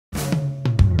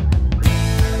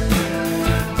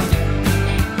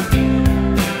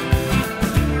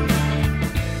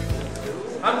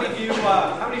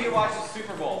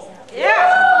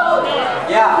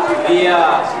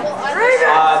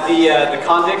The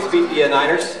convicts beat the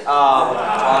Niners on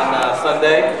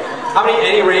Sunday.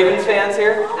 Any Ravens fans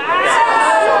here? Okay.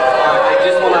 I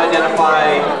just want to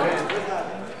identify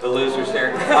the losers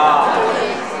here.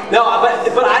 No,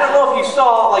 but I don't know if you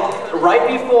saw, like, right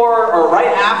before or right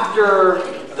after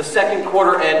the second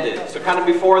quarter ended, so kind of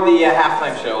before the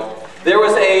halftime show, there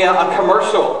was a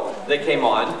commercial that came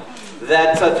on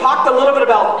that talked a little bit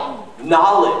about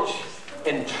knowledge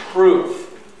and truth.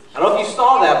 I don't know if you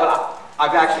saw that, but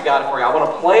I've actually got it for you. I want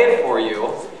to play it for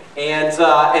you,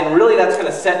 and really that's going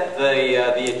to set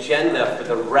the agenda for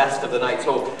the rest of the night.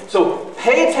 So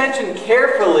pay attention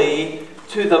carefully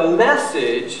to the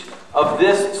message of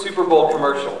this Super Bowl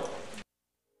commercial.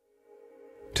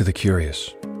 To the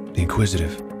curious, the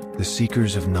inquisitive, the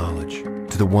seekers of knowledge,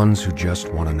 to the ones who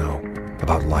just want to know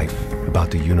about life,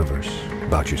 about the universe,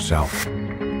 about yourself.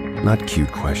 Not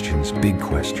cute questions, big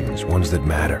questions, ones that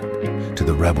matter. To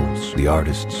the rebels, the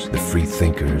artists, the free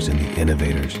thinkers, and the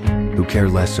innovators, who care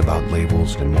less about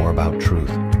labels and more about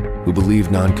truth, who believe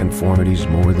nonconformity is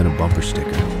more than a bumper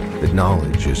sticker, that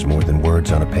knowledge is more than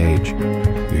words on a page.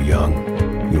 You're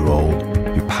young, you're old,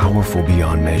 you're powerful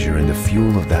beyond measure, and the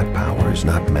fuel of that power is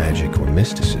not magic or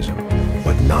mysticism,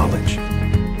 but knowledge.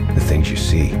 The things you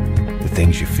see, the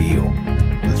things you feel,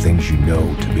 the things you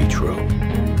know to be true.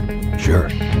 Sure,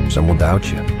 some will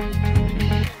doubt you.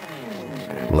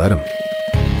 Let them.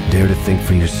 Dare to think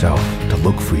for yourself, to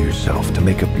look for yourself, to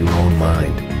make up your own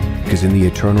mind. Because in the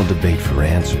eternal debate for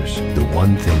answers, the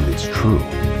one thing that's true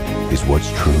is what's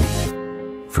true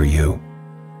for you.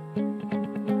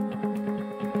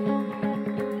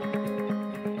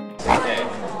 Okay,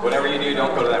 whatever you do,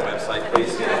 don't go to that website,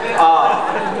 please.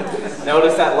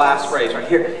 Notice that last phrase right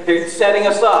here. It's setting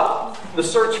us up. The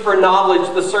search for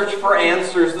knowledge, the search for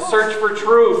answers, the search for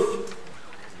truth.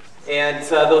 And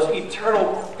those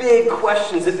eternal big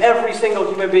questions that every single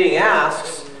human being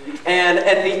asks. And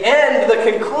at the end,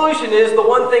 the conclusion is the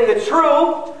one thing that's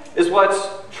true is what's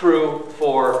true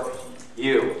for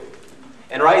you.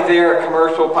 And right there, a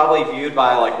commercial probably viewed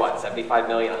by, like, what, 75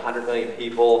 million, 100 million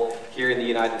people here in the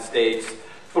United States,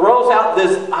 throws out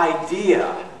this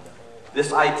idea.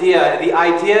 The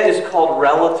idea is called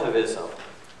relativism.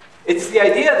 It's the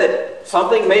idea that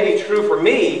something may be true for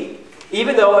me,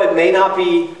 even though it may not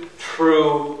be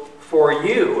true for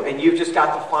you, and you've just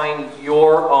got to find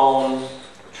your own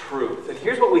truth. And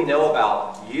here's what we know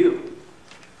about you,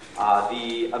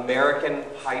 the American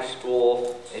high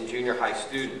school and junior high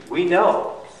student. We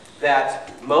know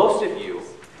that most of you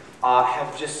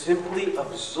have just simply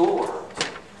absorbed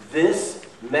this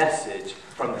message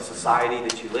from the society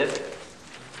that you live in.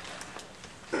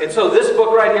 And so this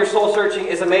book right here, Soul Searching,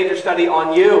 is a major study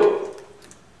on you,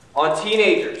 on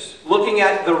teenagers, looking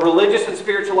at the religious and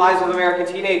spiritual lives of American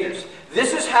teenagers.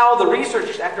 This is how the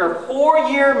researchers, after a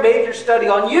 4-year major study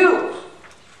on you,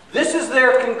 this is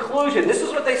their conclusion. This is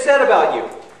what they said about you.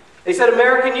 They said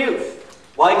American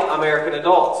youth, like American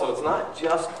adults, so it's not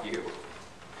just you,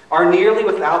 are nearly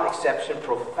without exception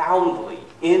profoundly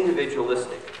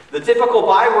individualistic. The typical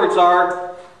bywords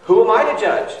are, who am I to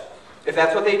judge? If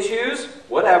that's what they choose,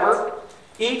 whatever.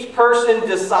 Each person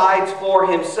decides for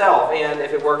himself, and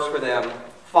if it works for them,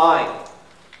 fine.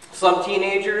 Some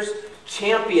teenagers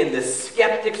champion this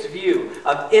skeptic's view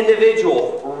of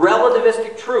individual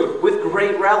relativistic truth with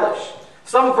great relish.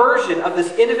 Some version of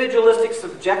this individualistic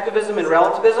subjectivism and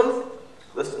relativism,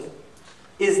 listen,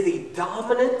 is the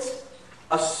dominant,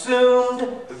 assumed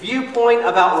viewpoint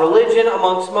about religion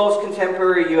amongst most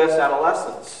contemporary U.S.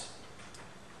 adolescents.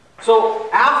 So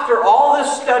after all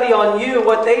this study on you,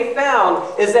 what they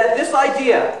found is that this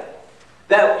idea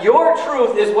that your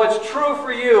truth is what's true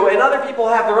for you and other people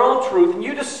have their own truth and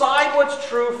you decide what's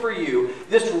true for you,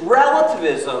 this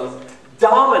relativism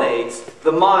dominates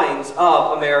the minds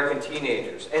of American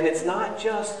teenagers. And it's not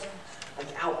just like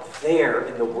out there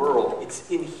in the world, it's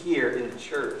in here in the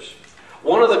church.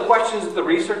 One of the questions that the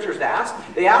researchers asked,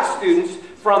 they asked students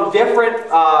from different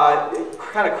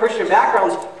kind of Christian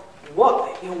backgrounds,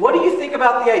 what do you think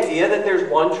about the idea that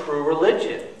there's one true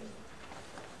religion?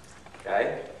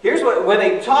 Okay? Here's what, when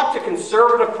they talk to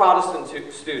conservative Protestant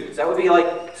students, that would be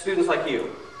like students like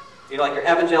you. You know, like your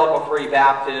evangelical, Free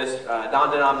Baptist,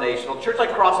 non-denominational, church like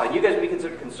Crossline, you guys would be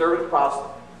considered conservative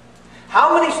Protestant.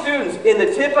 How many students in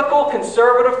the typical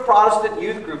conservative Protestant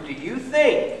youth group do you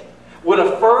think would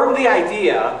affirm the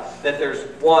idea that there's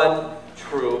one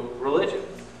true religion?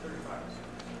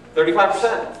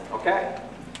 35%. Okay.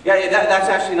 Yeah, that's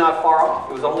actually not far off.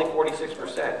 It was only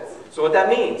 46%. So what that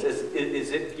means is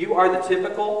if you are the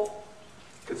typical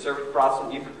conservative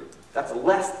Protestant youth group, that's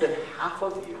less than half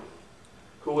of you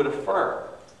who would affirm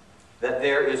that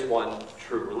there is one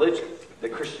true religion,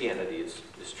 that Christianity is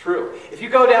true. If you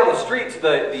go down the street to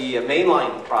the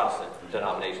mainline Protestant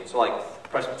denominations, so like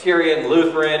Presbyterian,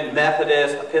 Lutheran,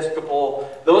 Methodist, Episcopal,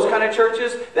 those kind of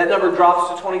churches, that number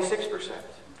drops to 26%.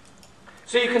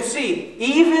 So you can see,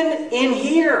 even in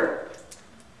here,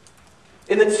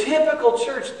 in the typical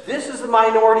church, this is the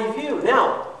minority view.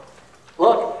 Now,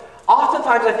 look,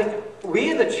 oftentimes I think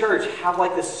we in the church have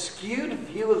like this skewed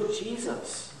view of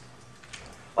Jesus.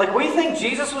 Like we think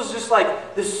Jesus was just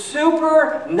like this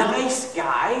super nice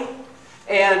guy,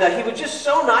 and he was just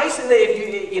so nice, and that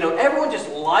if you know, everyone just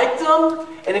liked him,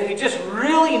 and if you just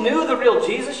really knew the real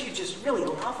Jesus, you just really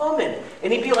love him,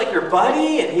 and he'd be like your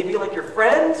buddy, and he'd be like your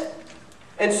friend.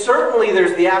 And certainly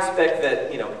there's the aspect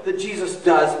that, you know, that Jesus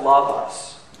does love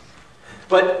us.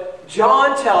 But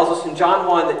John tells us in John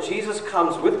 1 that Jesus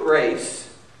comes with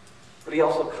grace, but he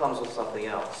also comes with something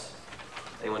else.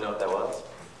 Anyone know what that was?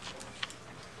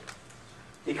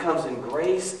 He comes in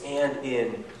grace and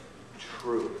in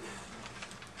truth.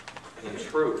 In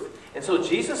truth. And so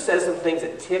Jesus says some things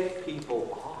that tick people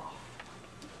off.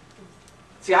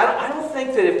 See, I don't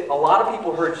think that if a lot of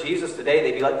people heard Jesus today,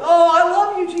 they'd be like, oh, I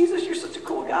love you, Jesus, you're such a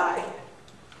cool guy.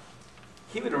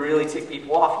 He would really tick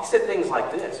people off. He said things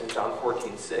like this in John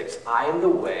 14:6. I am the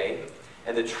way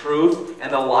and the truth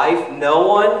and the life. No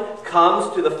one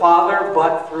comes to the Father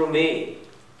but through me.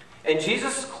 And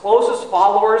Jesus' closest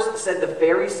followers said the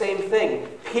very same thing.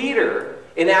 Peter,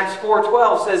 in Acts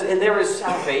 4:12, says, and there is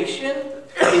salvation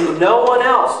in no one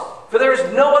else. For there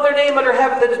is no other name under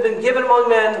heaven that has been given among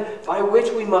men by which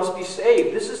we must be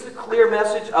saved. This is the clear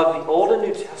message of the Old and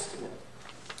New Testament.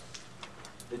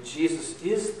 That Jesus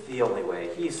is the only way.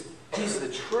 He's the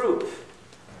truth.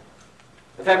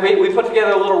 In fact, we put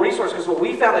together a little resource because what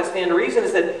we found at Stand to Reason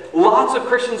is that lots of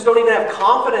Christians don't even have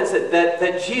confidence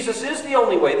that Jesus is the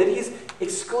only way, that he's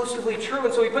exclusively true.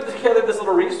 And so we put together this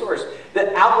little resource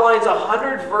that outlines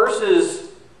 100 verses,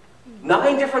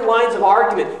 9 different lines of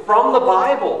argument from the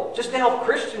Bible, just to help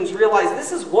Christians realize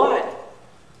this is what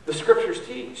the Scriptures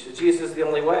teach, that Jesus is the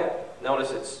only way.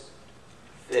 Notice it's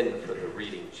thin for the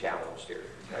reading challenge here.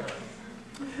 Okay?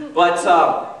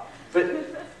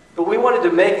 But we wanted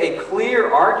to make a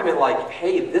clear argument like,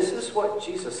 hey, this is what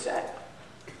Jesus said.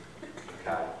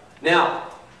 Okay. Now,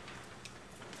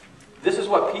 this is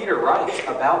what Peter writes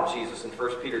about Jesus in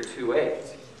 1 Peter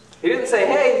 2:8. He didn't say,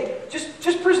 hey,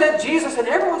 just present Jesus and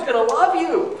everyone's going to love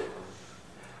you.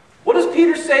 What does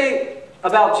Peter say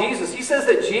about Jesus? He says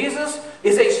that Jesus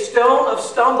is a stone of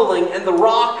stumbling and the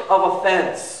rock of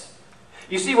offense.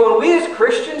 You see, when we as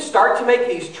Christians start to make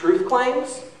these truth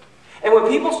claims, and when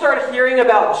people start hearing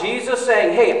about Jesus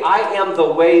saying, hey, I am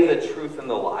the way, the truth, and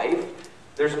the life,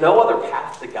 there's no other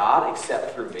path to God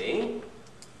except through me,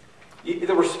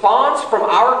 the response from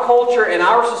our culture and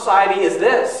our society is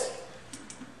this.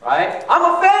 Right? I'm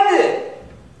offended.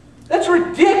 That's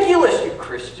ridiculous, you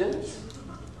Christians.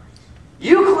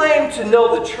 You claim to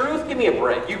know the truth, give me a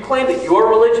break. You claim that your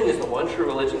religion is the one true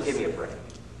religion, give me a break.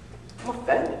 I'm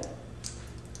offended.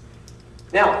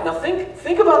 Now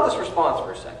think about this response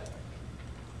for a second.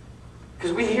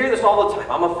 Because we hear this all the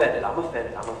time. I'm offended, I'm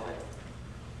offended, I'm offended.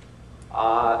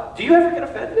 Do you ever get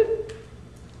offended?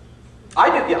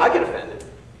 I do. Yeah, I get offended.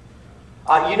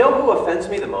 You know who offends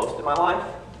me the most in my life?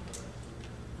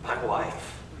 My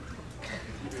wife.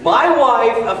 My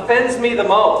wife offends me the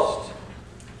most.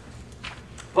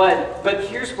 But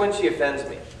here's when she offends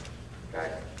me.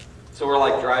 Okay? So we're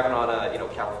like driving on a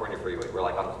California freeway. We're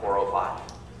like on the 405.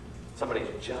 Somebody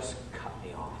just cut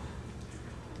me off.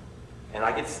 And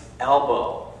I get this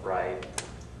elbow, right,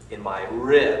 in my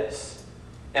ribs.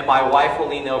 And my wife will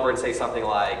lean over and say something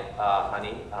like, honey,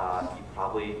 you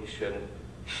probably shouldn't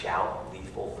shout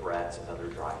lethal threats at other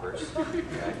drivers.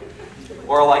 Okay?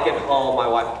 Or like at home, my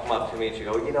wife will come up to me and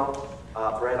she'll go,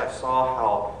 Brett, I saw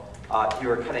how you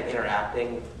were kind of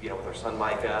interacting, with our son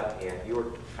Micah, and you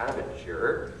were kind of a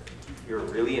jerk. You were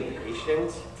really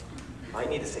impatient. You might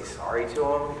need to say sorry to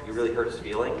him. You really hurt his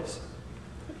feelings.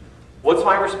 What's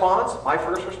my response? My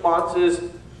first response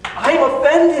is, I'm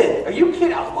offended. Are you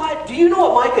kidding? What? Do you know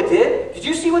what Micah did? Did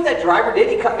you see what that driver did?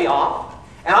 He cut me off.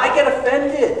 And I get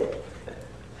offended.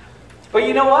 But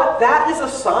you know what? That is a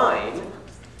sign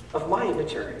of my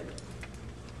immaturity.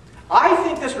 I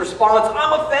think this response,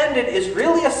 I'm offended, is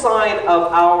really a sign of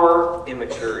our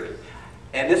immaturity.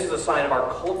 And this is a sign of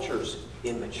our culture's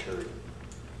immaturity.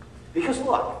 Because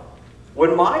look,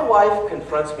 when my wife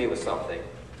confronts me with something,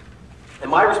 and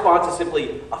my response is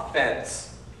simply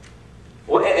offense,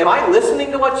 well, am I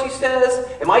listening to what she says?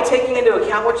 Am I taking into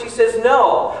account what she says?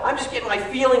 No. I'm just getting my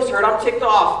feelings hurt. I'm ticked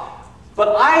off.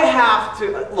 But I have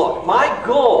to, look, my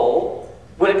goal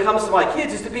when it comes to my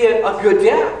kids is to be a good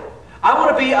dad. I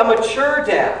want to be a mature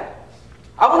dad.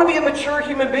 I want to be a mature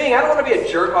human being. I don't want to be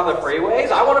a jerk on the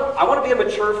freeways. I want to be a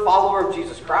mature follower of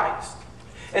Jesus Christ.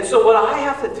 And so what I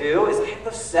have to do is I have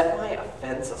to set my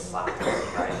offense aside,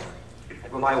 right?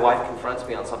 Like when my wife confronts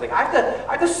me on something, I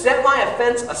have to set my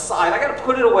offense aside. I got to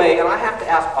put it away, and I have to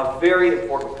ask a very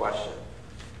important question.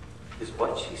 Is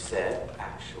what she said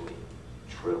actually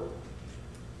true?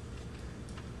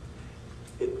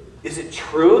 Is it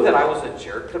true that I was a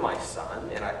jerk to my son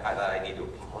and that I need to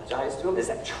apologize to him? Is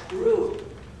that true?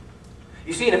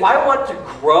 You see, and if I want to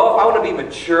grow, if I want to be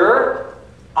mature,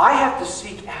 I have to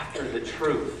seek after the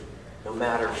truth, no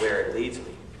matter where it leads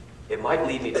me. It might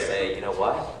lead me to say, you know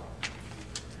what?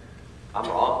 I'm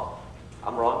wrong.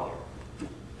 I'm wrong here.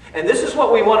 And this is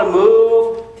what we want to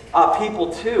move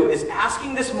people to, is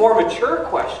asking this more mature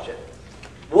question.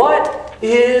 What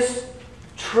is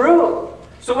true?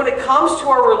 So when it comes to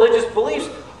our religious beliefs,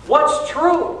 what's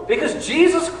true? Because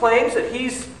Jesus claims that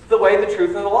he's the way, the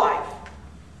truth, and the life.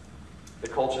 The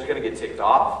culture's going to get ticked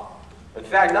off. In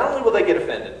fact, not only will they get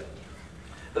offended,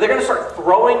 but they're going to start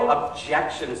throwing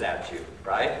objections at you,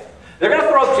 right? They're going to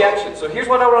throw objections. So here's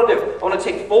what I want to do. I want to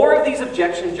take 4 of these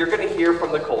objections you're going to hear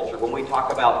from the culture when we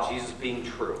talk about Jesus being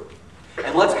true.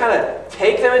 And let's kind of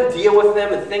take them and deal with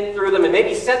them and think through them and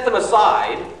maybe set them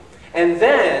aside. And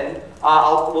then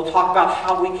we'll talk about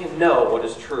how we can know what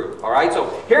is true. All right? So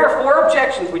here are 4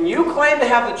 objections when you claim to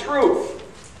have the truth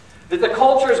that the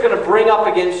culture is going to bring up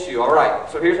against you. All right,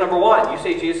 so here's number 1. You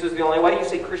say Jesus is the only way. You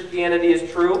say Christianity is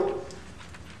true.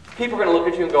 People are going to look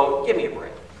at you and go, give me a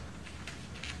break.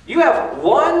 You have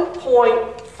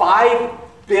 1.5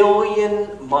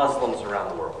 billion Muslims around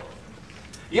the world.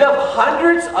 You have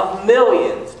hundreds of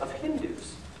millions of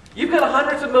Hindus. You've got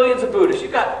hundreds of millions of Buddhists.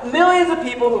 You've got millions of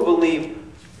people who believe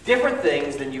different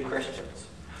things than you Christians.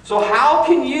 So how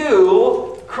can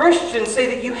you, Christians, say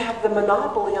that you have the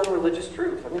monopoly on religious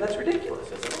truth? I mean, that's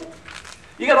ridiculous, isn't it?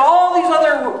 You got all these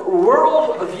other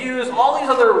world views, all these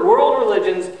other world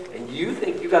religions, and you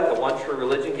think you got the one true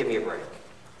religion? Give me a break.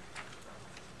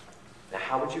 Now,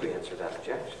 how would you answer that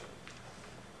objection?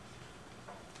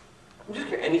 I'm just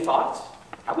curious. Any thoughts?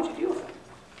 How would you deal with it?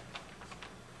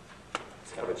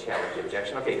 It's kind of a challenging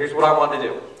objection. Okay, here's what I want to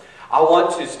do. I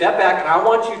want to step back and I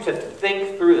want you to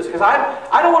think through this. Because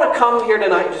I don't want to come here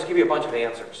tonight and just give you a bunch of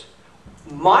answers.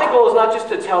 My goal is not just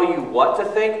to tell you what to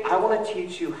think. I want to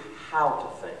teach you how to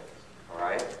think. All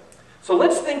right? So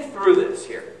let's think through this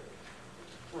here.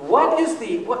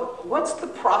 What's the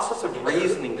process of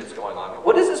reasoning that's going on?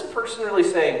 What is this person really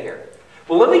saying here?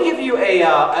 Well, let me give you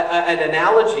an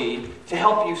analogy to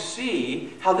help you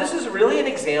see how this is really an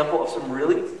example of some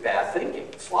really bad thinking,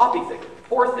 sloppy thinking,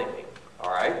 poor thinking.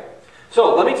 All right?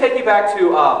 So let me take you back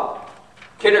to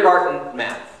kindergarten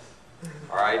math.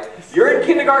 All right? You're in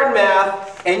kindergarten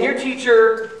math, and your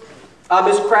teacher,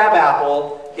 Miss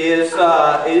Crabapple, is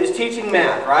teaching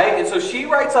math, right? And so she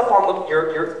writes up on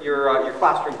your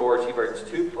classroom board, she writes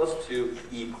 2 + 2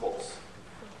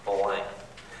 = blank.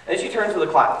 And she turns to the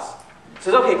class.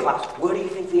 Says, okay, class, what do you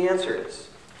think the answer is?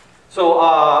 So,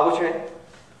 what's your name?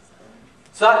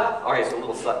 Sutton. All right, so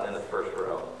little Sutton in the first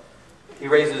row. He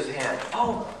raises his hand.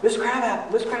 Oh, Miss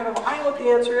Crabapple, I know what the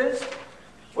answer is.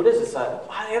 What is it, Sutton?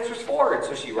 Oh, the answer's 4. And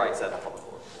so she writes that up on the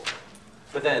board.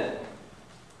 But then,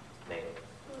 name.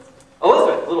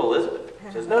 Elizabeth, little Elizabeth,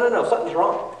 says, no, Sutton's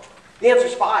wrong. The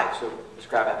answer's 5. So Miss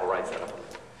Crabapple writes that up on the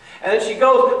board. And then she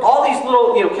goes, all these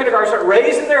little, kindergartners start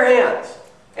raising their hands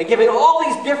and giving all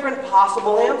these different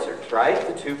possible answers, right?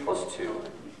 The 2 + 2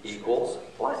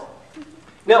 = blank.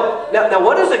 Now,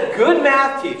 what does a good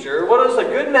math teacher,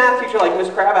 like Miss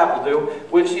Crabapple do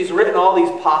when she's written all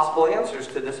these possible answers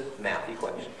to this math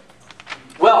equation?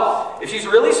 Well, if she's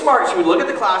really smart, she would look at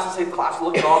the class and say, class,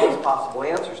 look at all these possible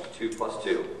answers to 2 +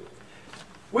 2.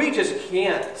 We just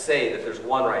can't say that there's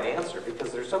one right answer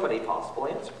because there's so many possible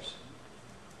answers.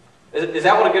 Is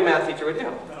that what a good math teacher would do?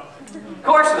 No. Of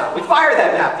course not. We'd fire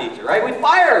that math teacher, right? We'd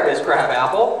fire Miss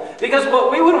Crabapple because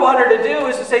what we would want her to do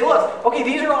is to say, look, okay,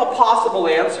 these are all possible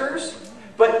answers,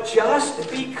 but just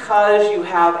because you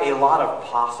have a lot of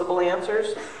possible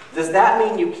answers, does that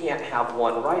mean you can't have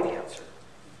one right answer?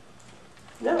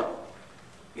 No.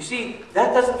 You see,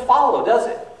 that doesn't follow, does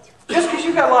it? Just because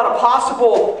you've got a lot of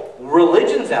possible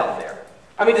religions out there.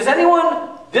 I mean, does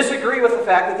anyone disagree with the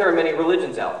fact that there are many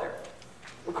religions out there?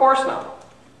 Of course not.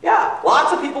 Yeah,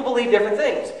 lots of people believe different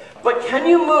things. But can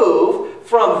you move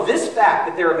from this fact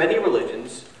that there are many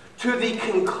religions to the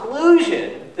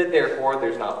conclusion that therefore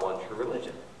there's not one true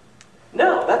religion?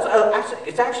 No,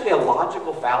 it's actually a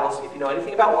logical fallacy. If you know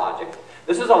anything about logic,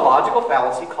 this is a logical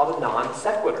fallacy called a non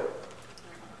sequitur.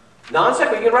 Non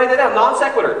sequitur, you can write that down, non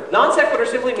sequitur. Non sequitur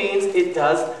simply means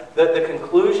the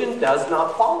conclusion does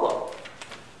not follow.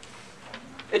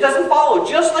 It doesn't follow,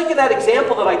 just like in that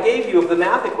example that I gave you of the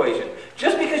math equation.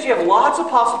 Just because you have lots of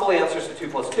possible answers to 2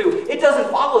 plus 2, it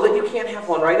doesn't follow that you can't have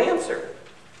one right answer.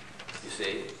 You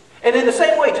see? And in the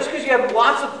same way, just because you have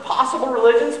lots of possible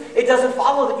religions, it doesn't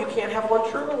follow that you can't have one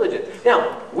true religion.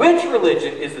 Now, which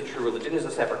religion is the true religion is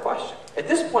a separate question. At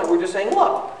this point, we're just saying,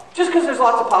 look, just because there's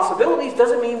lots of possibilities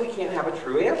doesn't mean we can't have a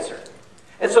true answer.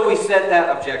 And so we set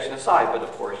that objection aside, but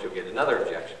of course you'll get another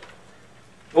objection.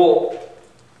 Well,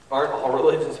 aren't all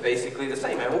religions basically the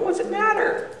same? I mean, what does it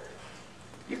matter?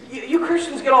 You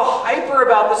Christians get all hyper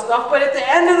about this stuff, but at the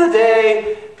end of the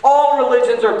day, all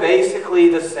religions are basically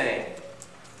the same.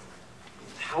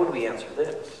 How do we answer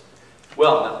this?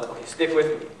 Well, okay, stick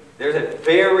with me. There's a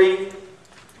very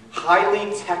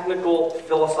highly technical,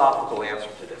 philosophical answer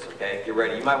to this, okay? Get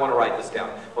ready. You might want to write this down.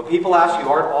 When people ask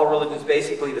you, aren't all religions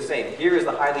basically the same? Here is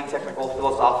the highly technical,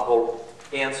 philosophical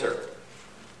answer.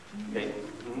 Okay?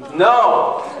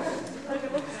 No!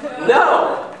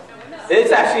 No!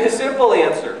 It's actually a simple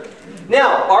answer.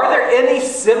 Now, are there any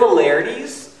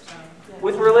similarities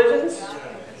with religions?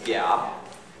 Yeah.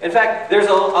 In fact, there's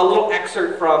a little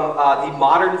excerpt from the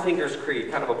Modern Thinker's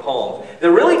Creed, kind of a poem,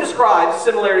 that really describes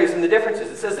similarities and the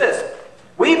differences. It says this: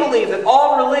 we believe that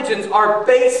all religions are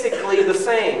basically the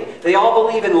same. They all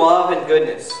believe in love and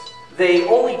goodness. They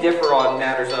only differ on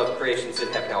matters of creation, sin,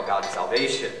 heaven, hell, God, and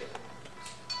salvation.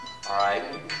 All right?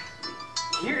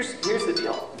 Here's the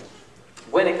deal.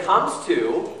 When it comes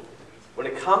to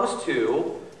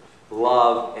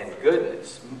love and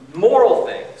goodness, moral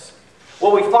things,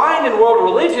 what we find in world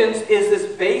religions is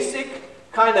this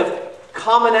basic kind of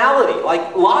commonality.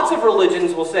 Like lots of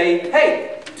religions will say,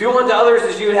 hey, do unto others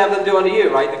as you would have them do unto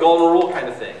you, right? The golden rule kind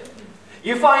of thing.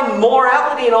 You find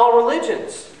morality in all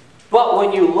religions. But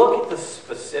when you look at the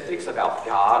specifics about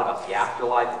God, about the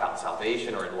afterlife, about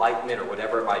salvation or enlightenment or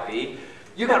whatever it might be,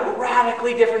 you got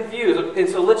radically different views. And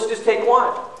so let's just take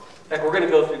one. In fact, we're going to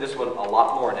go through this one a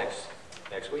lot more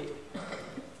next week.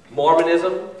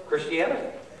 Mormonism,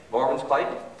 Christianity. Mormons claim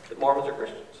that Mormons are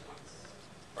Christians.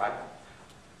 Right?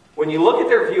 When you look at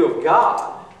their view of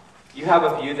God, you have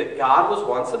a view that God was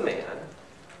once a man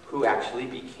who actually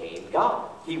became God.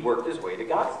 He worked his way to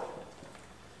Godhood.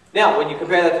 Now, when you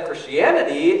compare that to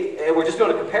Christianity, and we're just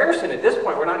doing a comparison at this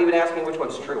point, we're not even asking which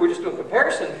one's true, we're just doing a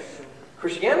comparison.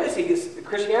 Christianity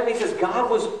says God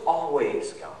was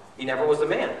always God. He never was a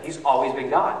man. He's always been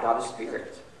God. God is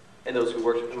spirit. And those who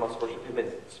worship him must worship him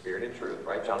in spirit and truth,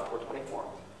 right? John 4:24.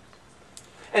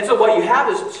 And so what you have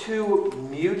is two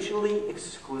mutually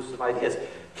exclusive ideas.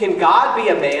 Can God be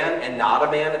a man and not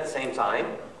a man at the same time?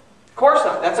 Of course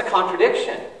not. That's a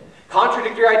contradiction.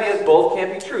 Contradictory ideas both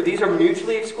can't be true. These are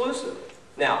mutually exclusive.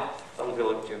 Now, someone's going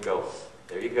to look at you and go,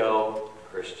 there you go,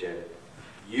 Christian.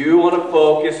 You want to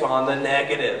focus on the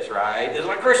negatives, right? This is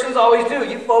what Christians always do.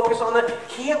 You focus on the...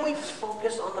 Can't we just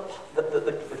focus on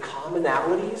the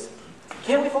commonalities?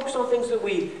 Can't we focus on things that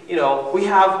we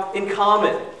have in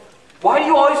common? Why do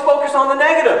you always focus on the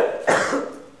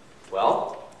negative?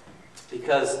 Well,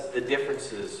 because the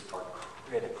differences are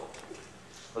critical.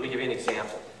 Let me give you an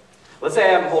example. Let's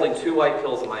say I'm holding two white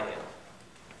pills in my hand.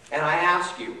 And I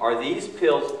ask you, are these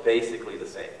pills basically the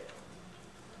same?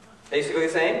 Basically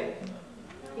the same?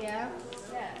 Yeah.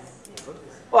 Yes.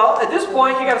 Well, at this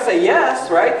point, you got to say yes,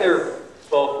 right? They're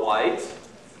both white.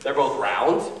 They're both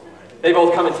round. They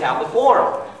both come in tablet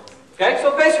form. Okay,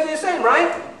 so basically the same,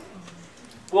 right?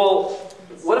 Well,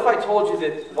 what if I told you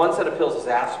that one set of pills is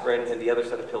aspirin and the other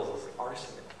set of pills is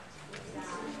arsenic?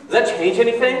 Does that change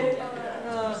anything?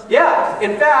 Yeah.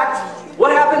 In fact,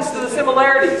 what happens to the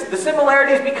similarities? The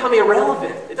similarities become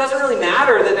irrelevant. It doesn't really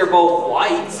matter that they're both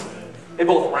white and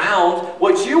both round.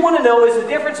 What you want to know is the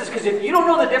differences, because if you don't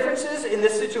know the differences in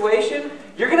this situation,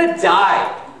 you're going to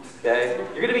die. Okay?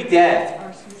 You're going to be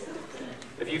dead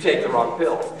if you take the wrong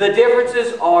pill. The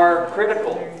differences are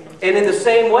critical. And in the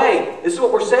same way, this is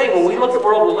what we're saying. When we look at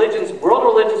world religions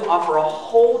offer a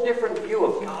whole different view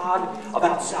of God,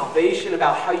 about salvation,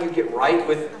 about how you get right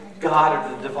with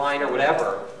God or the divine or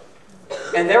whatever.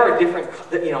 And there are different,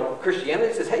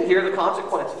 Christianity says, hey, here are the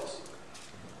consequences.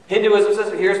 Hinduism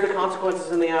says, here's the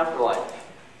consequences in the afterlife.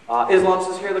 Islam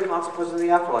says, here are the consequences in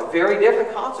the afterlife. Very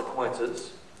different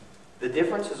consequences. The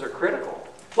differences are critical.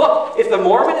 Look, if the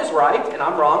Mormon is right and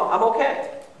I'm wrong, I'm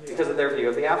okay because of their view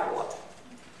of the afterlife.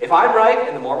 If I'm right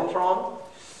and the Mormon's wrong,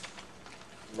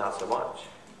 not so much.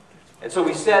 And so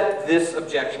we set this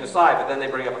objection aside, but then they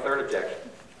bring up a third objection.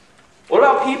 What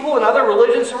about people in other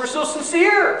religions who are so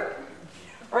sincere?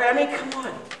 Right? I mean, come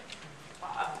on.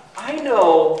 I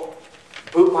know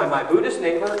My Buddhist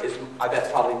neighbor is, I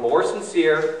bet, probably more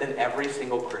sincere than every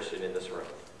single Christian in this room.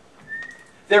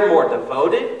 They're more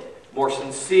devoted, more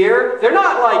sincere. They're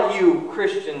not like you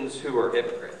Christians who are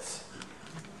hypocrites.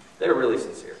 They're really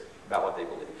sincere about what they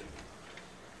believe.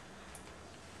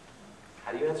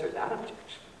 How do you answer that objection?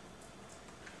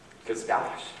 Because,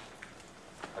 gosh,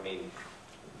 I mean,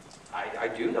 I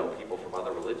do know people from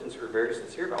other religions who are very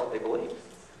sincere about what they believe.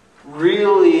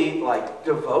 Really, like,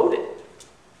 devoted.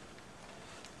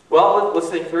 Well, let's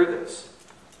think through this.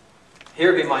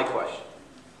 Here would be my question.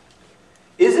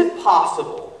 Is it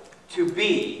possible to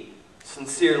be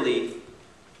sincerely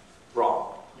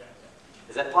wrong?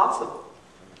 Is that possible?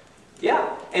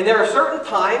 Yeah. And there are certain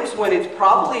times when it's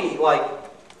probably like,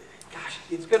 gosh,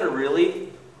 it's going to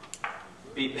really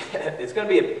be, it's going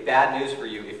to be a bad news for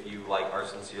you if you like are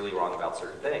sincerely wrong about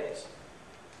certain things.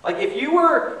 Like if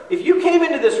you came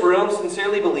into this room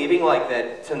sincerely believing like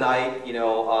that tonight, you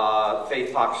know,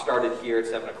 Faith Talk started here at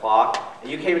 7 o'clock, and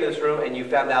you came into this room and you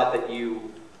found out that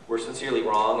you were sincerely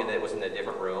wrong and it was in a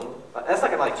different room, that's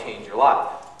not going to like change your life,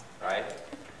 right?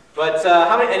 But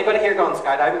anybody here gone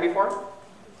skydiving before?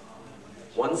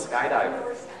 One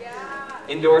skydiver.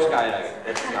 Indoor skydiving.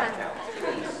 That does not count.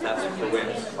 That's for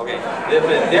wins. Okay,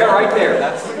 they're right there.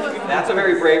 That's a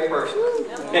very brave person.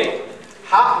 Okay.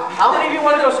 How many of you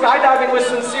want to go skydiving with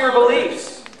sincere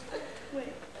beliefs?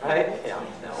 Right? Yeah,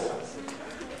 no.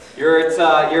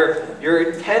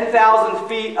 You're 10,000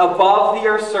 feet above the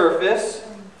Earth's surface.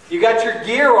 You got your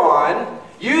gear on.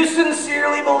 You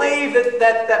sincerely believe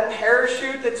that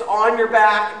parachute that's on your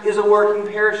back is a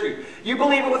working parachute. You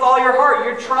believe it with all your heart.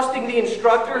 You're trusting the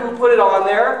instructor who put it on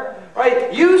there.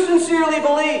 Right? You sincerely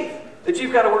believe that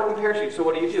you've got a working parachute. So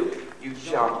what do? You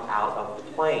jump out of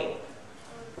the plane.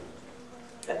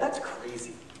 That's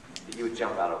crazy that you would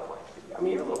jump out of a plane. I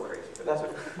mean, you're a little crazy, but that's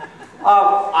okay.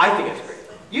 I think it's crazy.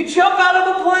 You jump out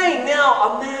of the plane.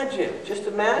 Now, just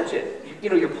imagine, you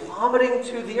know, you're plummeting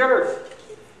to the earth.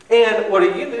 And what do?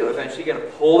 Eventually, you're going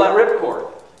to pull that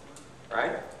ripcord,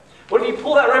 right? What if you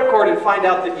pull that ripcord and find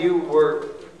out that you were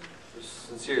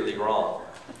sincerely wrong?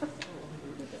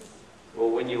 Well,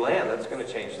 when you land, that's going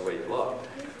to change the way you look.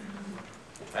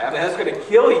 I mean, that's going to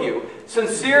kill you.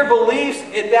 Sincere beliefs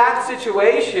in that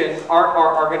situation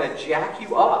are going to jack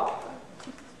you up.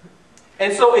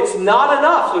 And so it's not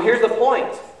enough. So here's the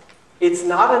point. It's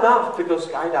not enough to go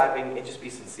skydiving and just be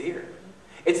sincere.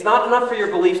 It's not enough for your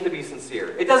beliefs to be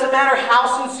sincere. It doesn't matter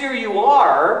how sincere you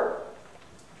are.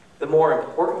 The more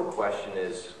important question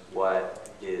is, what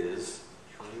is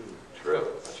true?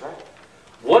 That's right.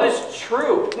 What is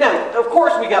true? Now, of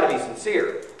course, we got to be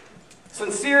sincere.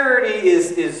 Sincerity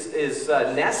is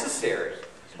necessary,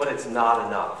 but it's not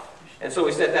enough. And so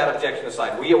we set that objection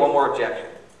aside. We get one more objection.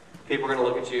 People are going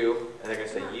to look at you, and they're going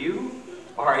to say, you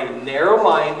are a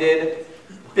narrow-minded,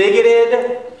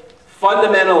 bigoted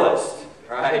fundamentalist,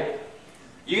 right?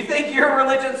 You think your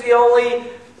religion's the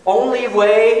only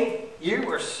way? You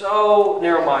are so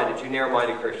narrow-minded, you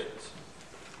narrow-minded Christians.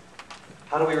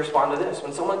 How do we respond to this?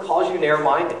 When someone calls you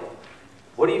narrow-minded,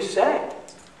 what do you say?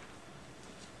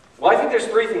 Well, I think there's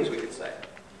three things we could say.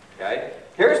 Okay?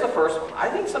 Here's the first one. I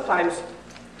think sometimes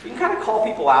you can kind of call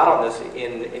people out on this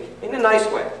in a nice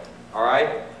way. All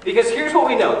right? Because here's what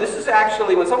we know. This is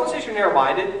actually, when someone says you're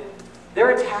narrow-minded, they're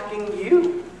attacking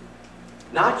you,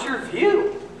 not your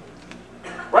view.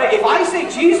 Right? If I say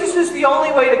Jesus is the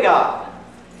only way to God,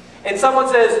 and someone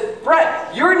says,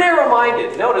 Brett, you're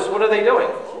narrow-minded, notice, what are they doing?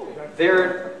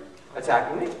 They're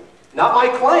attacking me. Not my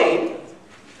claim.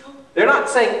 They're not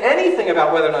saying anything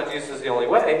about whether or not Jesus is the only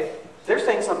way. They're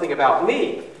saying something about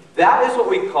me. That is what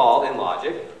we call, in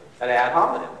logic, an ad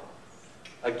hominem.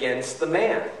 Against the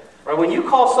man. Right? When you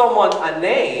call someone a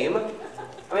name,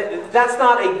 I mean, that's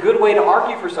not a good way to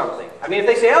argue for something. I mean, if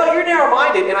they say, oh, you're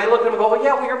narrow-minded, and I look at them and go, well,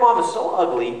 yeah, well, your mom is so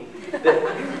ugly,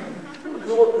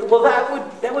 well,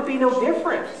 that would be no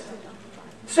different.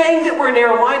 Saying that we're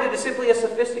narrow-minded is simply a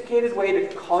sophisticated way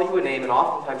to call you a name and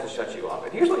oftentimes to shut you up.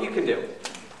 And here's what you can do.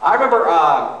 I remember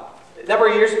a number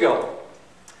of years ago,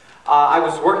 I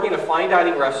was working in a fine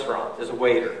dining restaurant as a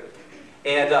waiter.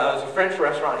 And it was a French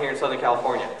restaurant here in Southern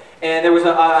California. And there was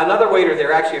another waiter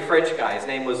there, actually a French guy. His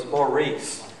name was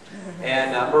Maurice.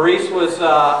 And Maurice was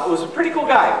a pretty cool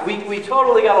guy. We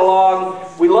totally got along.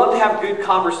 We loved to have good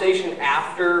conversation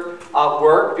after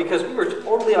work because we were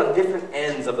totally on different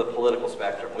ends of the political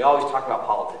spectrum. We always talked about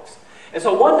politics. And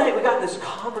so one night we got in this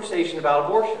conversation about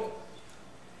abortion.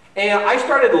 And I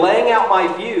started laying out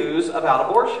my views about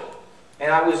abortion.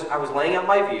 And I was laying out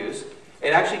my views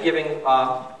and actually giving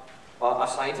a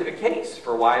scientific case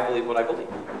for why I believe what I believe.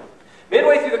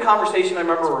 Midway through the conversation, I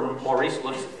remember Maurice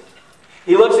looks at me.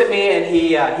 He looks at me and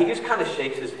he just kind of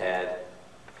shakes his head.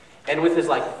 And with his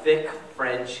like thick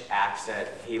French accent,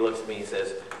 he looks at me and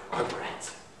says,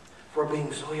 "Regret for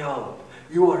being so young.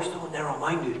 You are so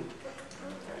narrow-minded."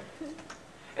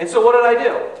 And so what did I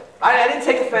do? I didn't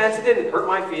take offense. It didn't hurt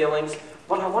my feelings.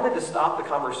 But I wanted to stop the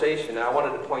conversation, and I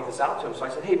wanted to point this out to him. So I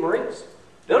said, "Hey, Maurice,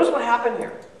 notice what happened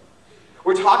here.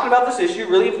 We're talking about this issue,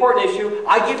 really important issue.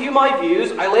 I give you my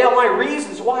views. I lay out my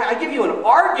reasons why. I give you an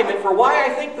argument for why I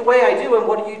think the way I do, and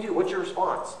what do? What's your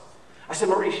response?" I said,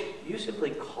 "Maurice, you simply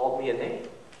called me a name.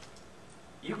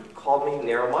 You called me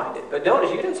narrow-minded. But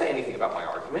notice, you didn't say anything about my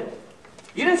argument.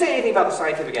 You didn't say anything about the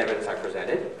scientific evidence I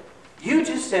presented. You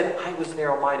just said I was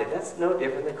narrow-minded. That's no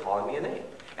different than calling me a name."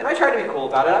 And I tried to be cool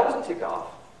about it. I wasn't ticked off.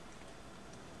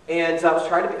 And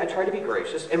I tried to be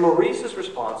gracious. And Maurice's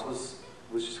response was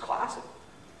just classic.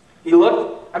 I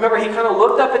remember he kind of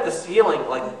looked up at the ceiling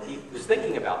like he was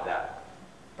thinking about that.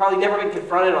 Probably never been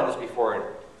confronted on this before. And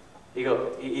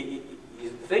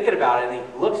he's thinking about it, and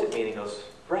he looks at me and he goes,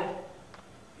 "Brett,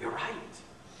 you're right."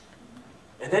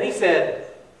 And then he said,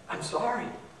 "I'm sorry."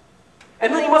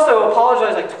 And then he must have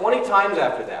apologized like 20 times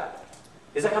after that.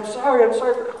 He's like, I'm sorry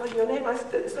for calling you a name." I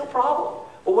said, "It's no problem.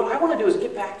 But what I want to do is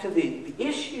get back to the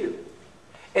issue.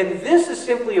 And this is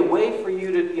simply a way for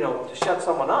you to shut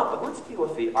someone up, but let's deal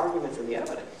with the arguments and the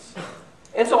evidence."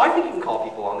 And so I think you can call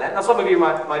people on that. Now some of you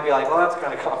might be like, "Well, that's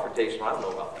kind of confrontational. I don't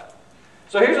know about that."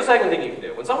 So here's the second thing you can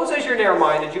do. When someone says you're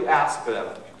narrow-minded, you ask them,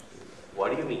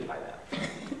 "What do you mean by that?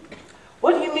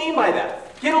 What do you mean by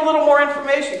that?" Get a little more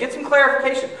information. Get some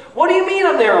clarification. "What do you mean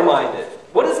I'm narrow-minded?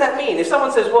 What does that mean?" If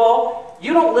someone says, "Well,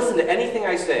 you don't listen to anything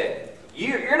I say.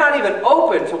 You're not even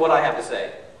open to what I have to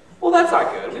say." Well, that's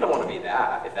not good. We don't want to be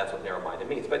that, if that's what narrow-minded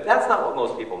means. But that's not what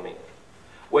most people mean.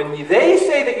 When they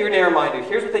say that you're narrow-minded,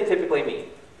 here's what they typically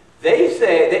mean. They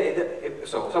say,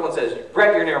 so if someone says,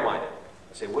 "Brett, you're narrow-minded."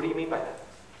 I say, "What do you mean by that?"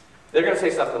 They're going to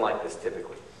say something like this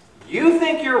typically. "You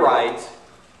think you're right,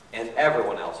 and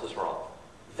everyone else is wrong.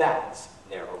 That's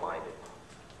narrow-minded."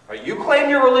 Right? You claim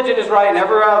your religion is right and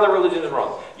every other religion is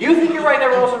wrong. You think you're right and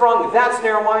everyone else is wrong. That's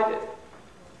narrow-minded.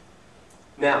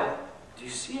 Now, do you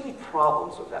see any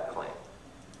problems with that claim?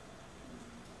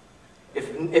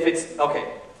 If it's, okay,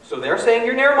 so they're saying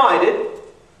you're narrow-minded.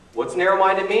 What's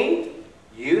narrow-minded mean?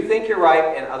 You think you're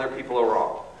right and other people are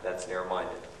wrong. That's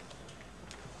narrow-minded.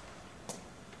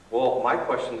 Well, my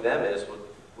question to them is,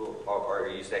 are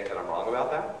you saying that I'm wrong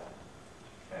about that?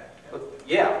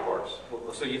 Yeah, of course.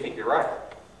 Well, so you think you're right?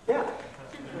 Yeah.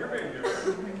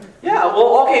 Yeah,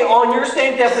 well, okay, on your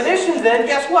same definitions then,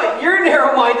 guess what? You're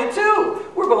narrow-minded too.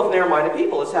 We're both narrow-minded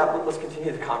people. Let's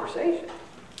continue the conversation.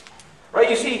 Right?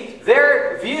 You see,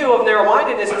 their view of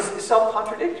narrow-mindedness is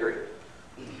self-contradictory.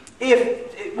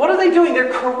 What are they doing?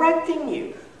 They're correcting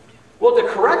you. Well, to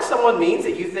correct someone means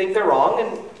that you think they're wrong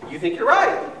and you think you're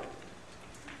right.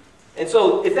 And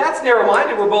so, if that's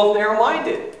narrow-minded, we're both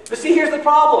narrow-minded. But see, here's the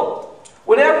problem.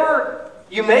 Whenever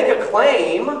you make a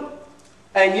claim,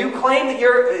 and you claim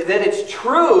that it's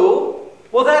true,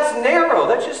 well, that's narrow.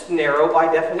 That's just narrow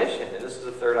by definition. And this is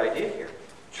the third idea here.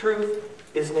 Truth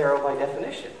is narrow by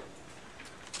definition.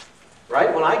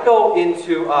 Right? When I go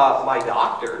into my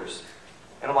doctors,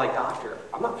 and I'm like, "Doctor,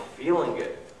 I'm not feeling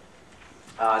good."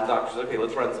 And the doctor says, "Okay,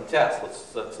 let's run some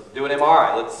tests. Let's do an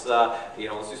MRI. Let's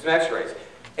do some X-rays."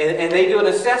 And they do an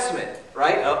assessment,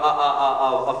 right,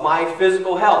 of my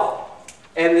physical health.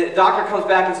 And the doctor comes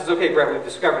back and says, "Okay, Brett, we've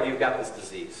discovered you've got this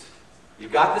disease.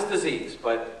 You've got this disease,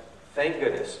 but thank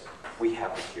goodness we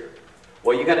have the cure.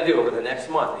 What you got to do over the next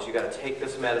month is you got to take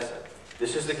this medicine.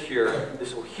 This is the cure.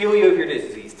 This will heal you of your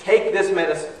disease. Take this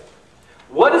medicine."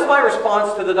 What is my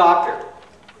response to the doctor?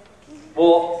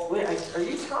 "Well, wait, are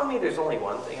you telling me there's only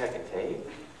one thing I can take?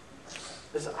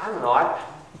 I don't know.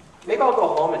 Maybe I'll go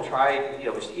home and try,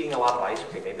 just eating a lot of ice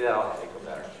cream. Maybe that'll make me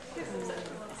better."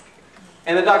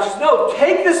 And the doctor says, "No,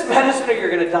 take this medicine or you're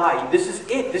going to die. This is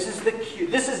it. This is the cure.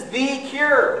 This is the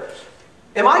cure."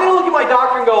 Am I going to look at my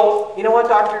doctor and go, "You know what,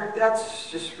 doctor,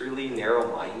 that's just really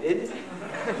narrow-minded.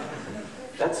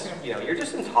 You're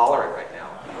just intolerant right now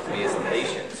of me as a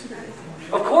patient"?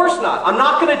 Of course not. I'm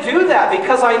not going to do that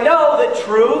because I know that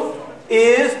truth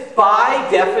is by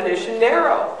definition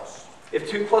narrow. If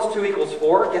 2 + 2 =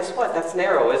 4, guess what? That's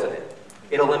narrow, isn't it?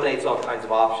 It eliminates all kinds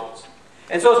of options.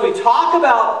 And so as we talk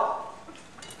about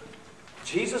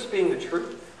Jesus being the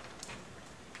truth,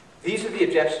 these are the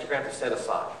objections we're going to have to set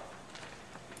aside.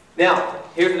 Now,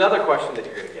 here's another question that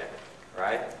you're going to get,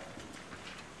 right?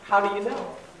 How do you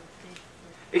know?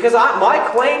 Because my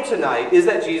claim tonight is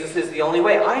that Jesus is the only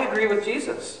way. I agree with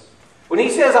Jesus. When he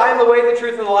says, "I am the way, the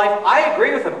truth, and the life," I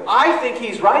agree with him. I think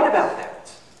he's right about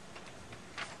that.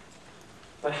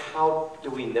 But how do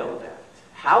we know that?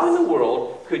 How in the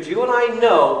world could you and I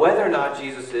know whether or not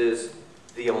Jesus is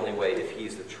the only way, if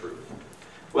he's the truth?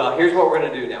 Well, here's what we're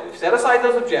going to do now. We've set aside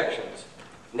those objections.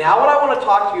 Now what I want to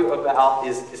talk to you about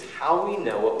is how we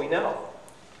know what we know.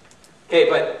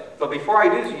 Okay, but before I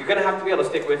do this, you're going to have to be able to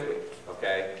stick with me,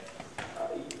 okay?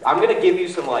 I'm going to give you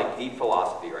some deep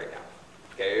philosophy right now.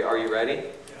 Okay, are you ready?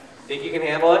 Think you can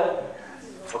handle it?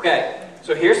 Okay,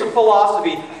 so here's some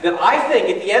philosophy that I think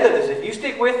at the end of this, if you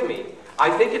stick with me, I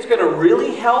think it's going to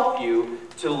really help you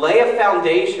to lay a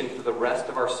foundation for the rest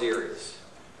of our series.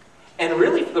 And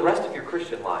really for the rest of your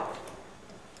Christian life.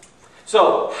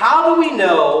 So, how do we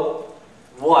know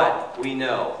what we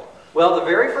know? Well, the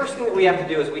very first thing that we have to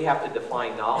do is we have to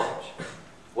define knowledge.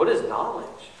 What is knowledge?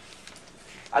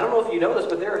 I don't know if you know this,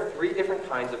 but there are 3 different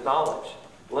kinds of knowledge.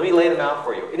 Let me lay them out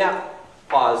for you. Now,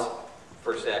 pause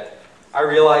for a sec. I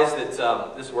realize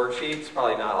that this worksheet is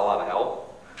probably not a lot of help.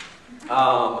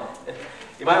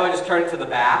 You might want to just turn it to the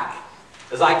back,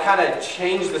 as I kind of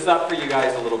changed this up for you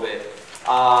guys a little bit.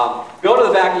 Go to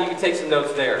the back and you can take some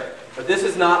notes there. But this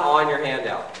is not on your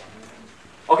handout.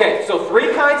 Okay, so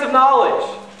 3 kinds of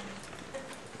knowledge.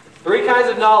 3 kinds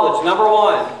of knowledge. Number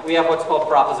 1, we have what's called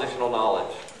propositional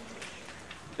knowledge.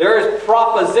 There is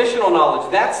propositional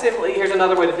knowledge. That's simply, here's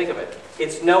another way to think of it.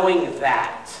 It's knowing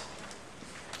that.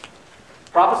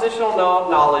 Propositional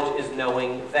knowledge is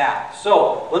knowing that.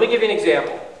 So, let me give you an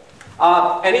example.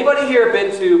 Anybody here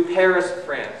been to Paris,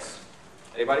 France?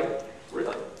 Anybody?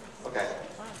 Really? Okay.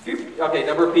 Okay,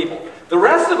 number of people. The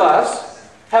rest of us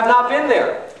have not been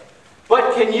there.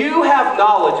 But can you have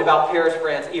knowledge about Paris,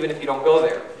 France, even if you don't go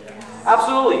there?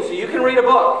 Absolutely. So you can read a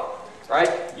book, right?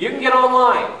 You can get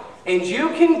online, and you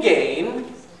can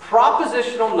gain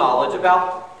propositional knowledge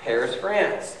about Paris,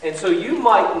 France. And so you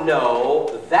might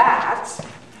know that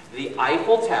the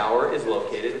Eiffel Tower is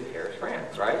located in Paris,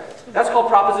 France, right? That's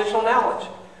called propositional knowledge.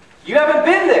 You haven't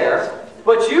been there,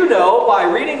 but you know by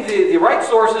reading the right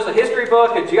sources, a history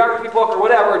book, a geography book, or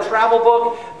whatever, a travel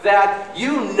book, that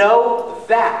you know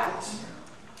that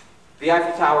the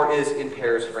Eiffel Tower is in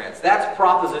Paris, France. That's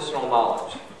propositional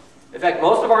knowledge. In fact,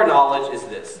 most of our knowledge is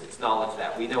this. It's knowledge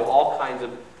that. We know all kinds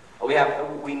of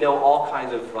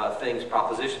things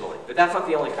propositionally. But that's not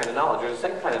the only kind of knowledge. There's a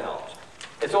second kind of knowledge.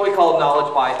 It's what we call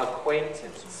knowledge by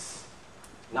acquaintance.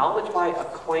 Knowledge by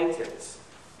acquaintance.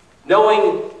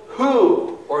 Knowing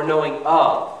who or knowing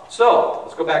of. So,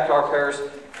 let's go back to our Paris,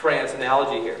 France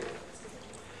analogy here.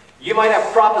 You might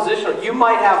have propositional, you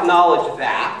might have knowledge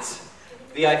that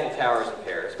the Eiffel Tower is in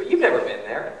Paris, but you've never been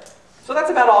there. So that's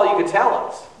about all you can tell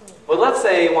us. But let's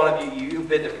say one of you've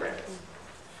been to France.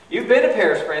 You've been to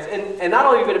Paris, France, and not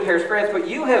only have you been to Paris, France, but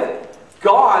you have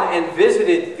gone and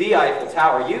visited the Eiffel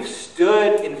Tower. You've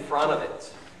stood in front of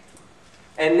it.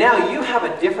 And now you have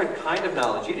a different kind of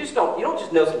knowledge. You don't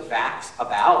just know some facts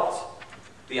about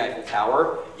the Eiffel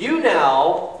Tower. You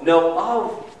now know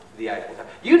of the Eiffel Tower.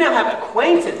 You now have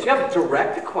acquaintance. You have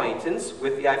direct acquaintance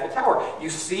with the Eiffel Tower. You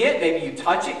see it, maybe you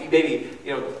touch it, you maybe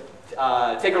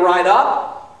take a ride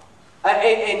up.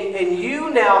 And you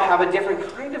now have a different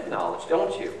kind of knowledge,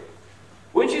 don't you?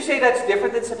 Wouldn't you say that's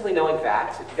different than simply knowing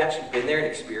facts? If you've actually been there and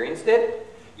experienced it,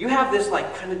 you have this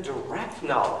kind of direct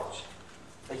knowledge.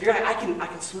 Like I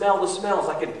can smell the smells.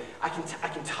 I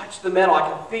can touch the metal. I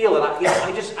can feel it.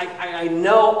 I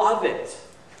know of it.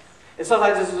 And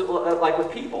sometimes this is like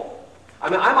with people. I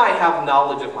mean, I might have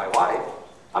knowledge of my wife.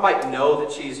 I might know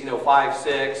that she's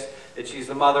 5'6", that she's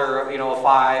the mother of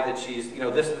 5, that she's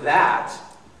this and that.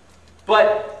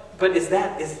 But is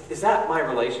that my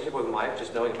relationship with my wife,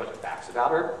 just knowing a bunch of facts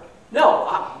about her? No,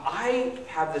 I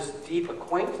have this deep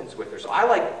acquaintance with her. So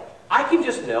I can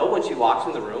just know when she walks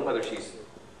in the room whether she's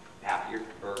happy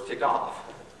or ticked off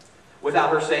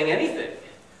without her saying anything.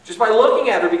 Just by looking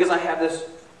at her, because I have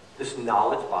this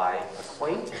knowledge by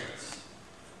acquaintance.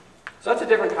 So that's a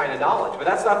different kind of knowledge, but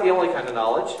that's not the only kind of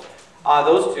knowledge.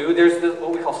 Those two, there's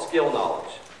what we call skill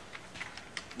knowledge.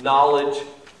 Knowledge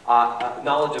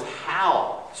of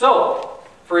how. So,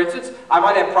 for instance, I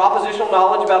might have propositional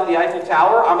knowledge about the Eiffel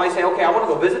Tower. I might say, okay, I want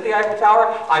to go visit the Eiffel Tower.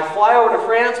 I fly over to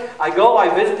France. I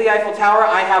visit the Eiffel Tower.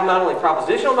 I have not only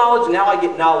propositional knowledge, now I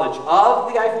get knowledge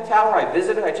of the Eiffel Tower. I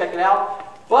visit it, I check it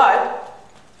out. But,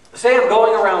 say I'm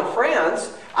going around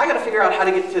France, I got to figure out how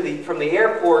to get from the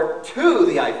airport to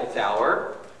the Eiffel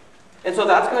Tower. And so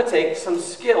that's going to take some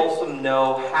skill, some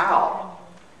know-how.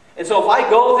 And so if I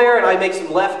go there and I make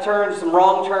some left turns, some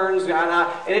wrong turns,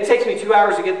 and it takes me 2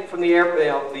 hours to get from the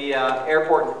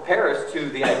airport in Paris to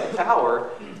the Eiffel Tower,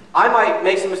 I might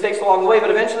make some mistakes along the way, but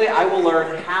eventually I will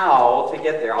learn how to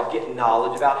get there. I'll get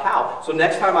knowledge about how. So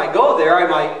next time I go there, I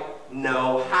might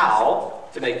know how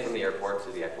to make it from the airport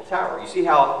to the Eiffel Tower. You see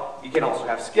how you can also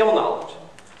have skill knowledge.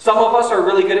 Some of us are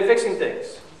really good at fixing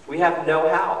things. We have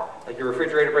know-how. Like your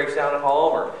refrigerator breaks down at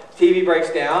home, or TV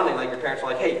breaks down, and like your parents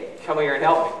are like, hey, come here and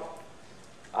help me.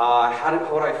 How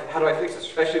do I fix this?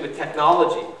 Especially with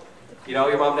technology. You know,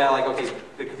 your mom and dad are like, okay,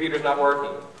 the computer's not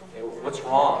working. What's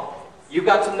wrong? You've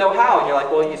got some know-how, and you're like,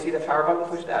 well, you see that power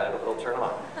button? Push that, it'll turn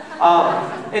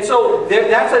on. And so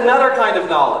that's another kind of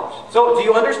knowledge. So do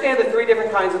you understand the three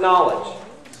different kinds of knowledge?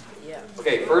 Yeah.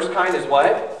 Okay, first kind is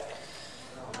what?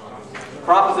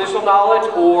 Propositional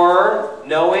knowledge, or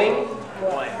knowing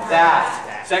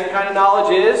that. Second kind of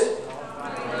knowledge is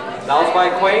knowledge by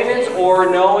acquaintance, or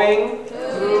knowing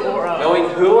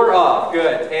who or of.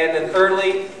 Good. And then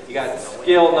thirdly, you got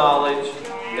skill knowledge,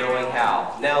 knowing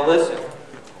how. Now listen,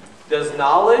 does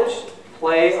knowledge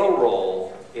play a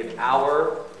role in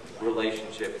our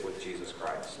relationship with Jesus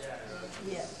Christ?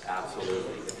 Yes.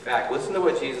 Absolutely. In fact, listen to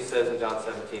what Jesus says in John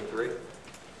 17:3.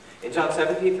 In John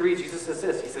 17:3, Jesus says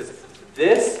this. He says,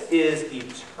 this is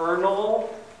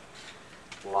eternal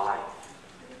life.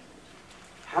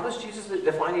 How does Jesus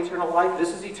define eternal life? This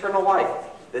is eternal life,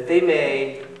 that they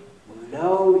may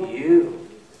know you,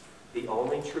 the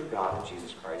only true God, and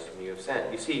Jesus Christ whom you have sent.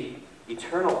 You see,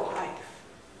 eternal life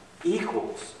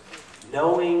equals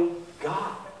knowing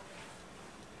God.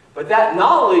 But that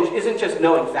knowledge isn't just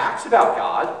knowing facts about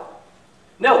God.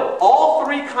 No, all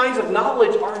three kinds of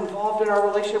knowledge are involved in our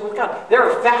relationship with God. There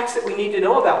are facts that we need to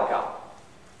know about God.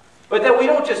 But then we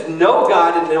don't just know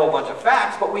God and know a bunch of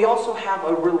facts, but we also have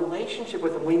a relationship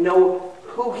with Him. We know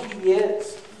who He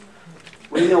is.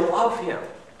 We know of Him.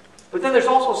 But then there's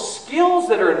also skills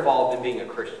that are involved in being a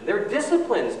Christian. There are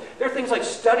disciplines. There are things like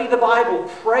study the Bible,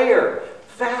 prayer,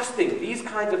 fasting, these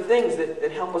kinds of things that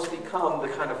help us become the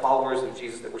kind of followers of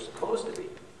Jesus that we're supposed to be.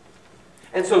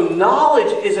 And so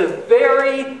knowledge is a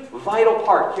very vital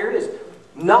part. Here it is.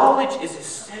 Knowledge is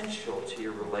essential to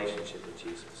your relationship with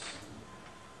Jesus.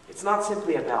 It's not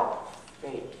simply about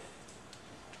faith.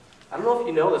 I don't know if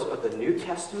you know this, but the New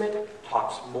Testament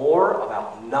talks more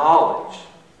about knowledge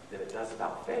than it does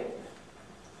about faith.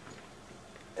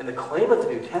 And the claim of the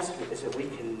New Testament is that we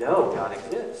can know God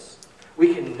exists.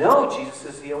 We can know Jesus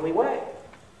is the only way.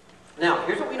 Now,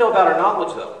 here's what we know about our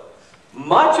knowledge, though.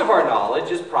 Much of our knowledge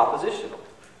is propositional.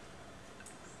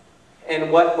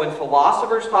 And when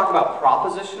philosophers talk about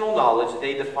propositional knowledge,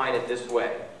 they define it this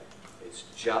way. It's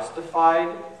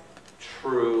justified,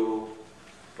 true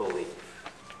belief.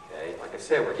 Okay? Like I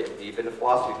said, we're getting deep into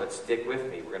philosophy, but stick with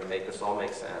me. We're going to make this all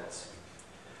make sense.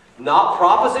 Not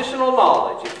propositional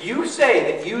knowledge. If you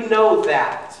say that you know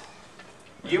that,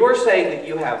 you are saying that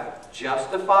you have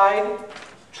justified,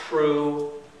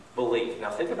 true belief. Now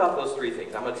think about those three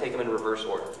things. I'm going to take them in reverse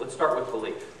order. Let's start with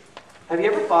belief. Have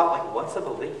you ever thought, like, what's a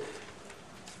belief?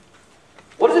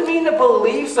 What does it mean to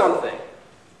believe something?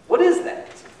 What is that?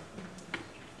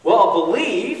 Well, a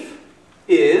belief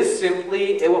is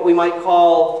simply what we might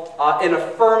call an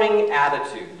affirming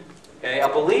attitude. Okay, a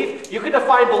belief, you could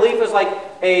define belief as like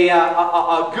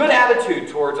a good attitude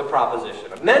towards a proposition.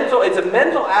 It's a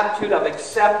mental attitude of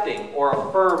accepting or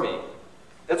affirming.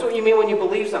 That's what you mean when you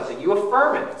believe something. You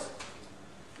affirm it.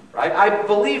 Right? I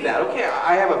believe that. Okay,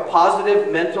 I have a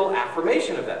positive mental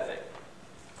affirmation of that thing.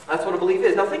 That's what a belief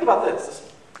is. Now think about this.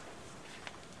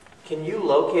 Can you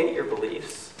locate your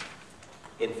beliefs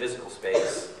in physical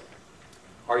space?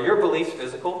 Are your beliefs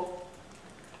physical?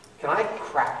 Can I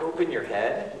crack open your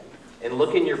head and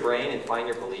look in your brain and find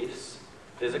your beliefs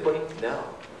physically? No.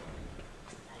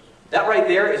 That right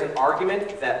there is an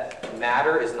argument that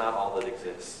matter is not all that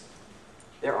exists.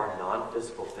 There are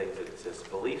non-physical things that exist.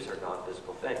 Beliefs are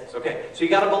non-physical things. Okay, so you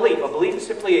got a belief. A belief is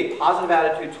simply a positive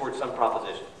attitude towards some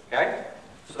proposition. Okay?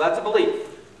 So that's a belief.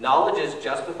 Knowledge is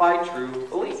justified, true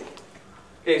belief.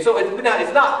 Okay, so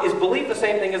it's not. Is belief the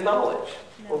same thing as knowledge?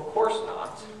 No. Well, of course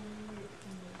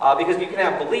not. Because you can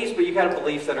have beliefs, but you can have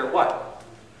beliefs that are what?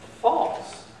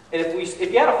 False. And if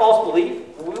you had a false belief,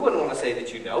 we wouldn't want to say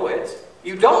that you know it.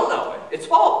 You don't know it. It's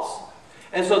false.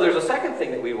 And so there's a second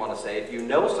thing that we want to say if you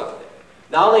know something.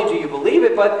 Not only do you believe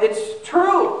it, but it's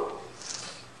true.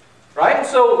 Right? And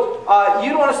so you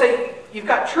don't want to say you've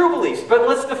got true beliefs, but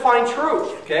let's define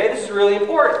truth. Okay? This is really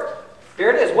important. Here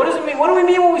it is. What does it mean? What do we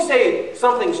mean when we say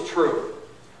something's true?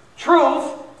 Truth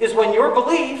is when your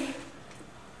belief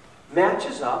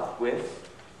matches up with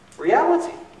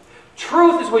reality.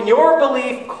 Truth is when your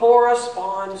belief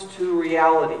corresponds to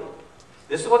reality.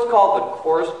 This is what's called the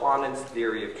correspondence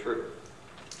theory of truth.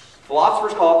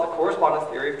 Philosophers call it the correspondence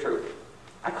theory of truth.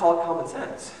 I call it common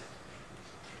sense.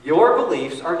 Your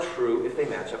beliefs are true if they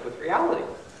match up with reality.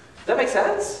 Does that make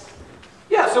sense?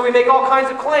 Yeah, so we make all kinds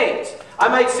of claims. I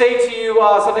might say to you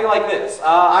something like this.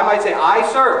 I might say, I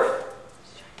surf.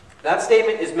 That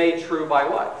statement is made true by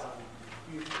what?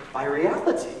 By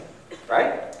reality,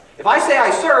 right? If I say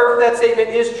I serve, that statement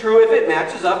is true if it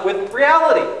matches up with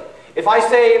reality. If I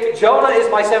say Jonah is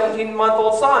my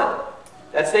 17-month-old son,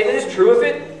 that statement is true if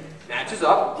it matches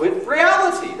up with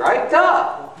reality, right?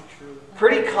 Duh.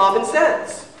 Pretty common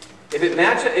sense.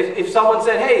 If someone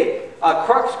said, hey,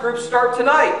 Crux groups start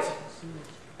tonight,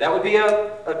 that would be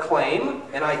a claim,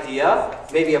 an idea,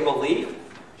 maybe a belief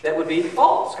that would be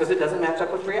false because it doesn't match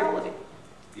up with reality,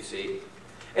 you see?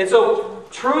 And so,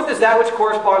 truth is that which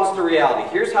corresponds to reality.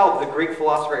 Here's how the Greek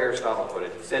philosopher Aristotle put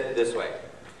it. He said it this way.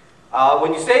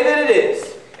 When you say that it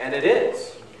is, and it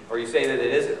is, or you say that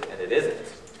it isn't, and it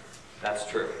isn't, that's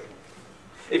true.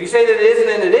 If you say that it isn't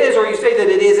and it is, or you say that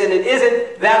it is and it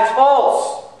isn't, that's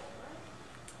false.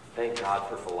 Thank God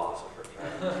for philosophers.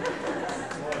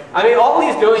 I mean, all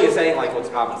he's doing is saying like what's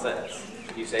common sense.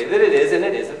 If you say that it is and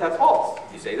it isn't, that's false.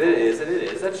 If you say that it is and it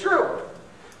is, that's true.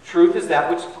 Truth is that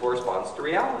which corresponds to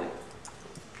reality.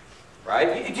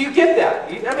 Right? Do you get that?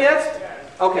 I mean, that's...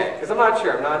 Okay, because I'm not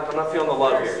sure. I'm not feeling the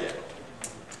love here yet.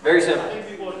 Very simple.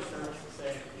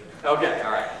 Okay,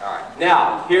 all right.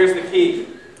 Now, here's the key.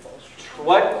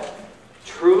 What?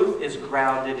 Truth is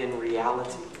grounded in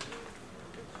reality.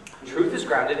 Truth is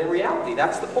grounded in reality.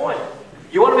 That's the point.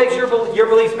 You want to make sure your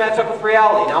beliefs match up with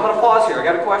reality. Now I'm going to pause here. I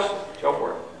got a question. Go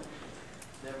for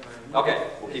it. Okay,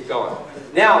 we'll keep going.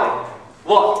 Now,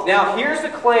 look. Now here's the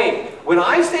claim. When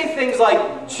I say things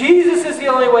like Jesus is the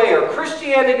only way or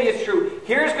Christianity is true,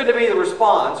 here's going to be the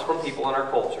response from people in our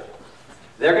culture.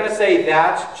 They're going to say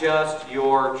that's just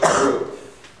your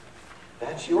truth.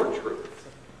 That's your truth.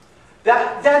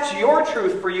 That's your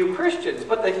truth for you Christians.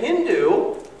 But the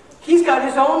Hindu, he's got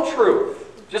his own truth.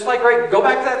 Just like, right, go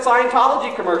back to that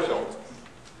Scientology commercial.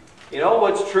 You know,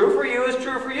 what's true for you is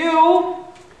true for you.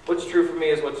 What's true for me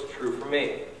is what's true for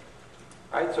me.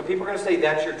 Right? So people are going to say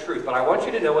that's your truth. But I want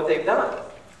you to know what they've done.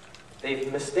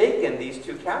 They've mistaken these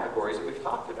two categories that we've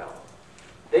talked about.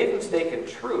 They've mistaken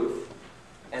truth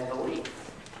and belief.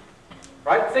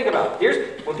 Right? Think about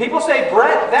it. When people say,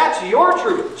 Brett, that's your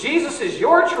truth. Jesus is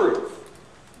your truth.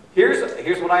 Here's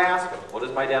what I ask them. What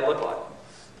does my dad look like?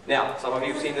 Now, some of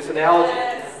you have seen this analogy.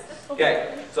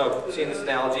 Okay, so you've seen this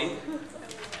analogy.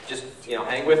 Just,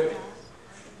 hang with me.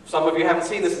 Some of you haven't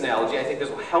seen this analogy. I think this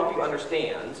will help you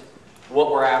understand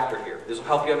what we're after here. This will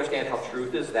help you understand how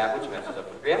truth is that which matches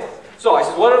up with reality. So I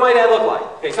said, what did my dad look like?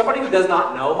 Okay, somebody who does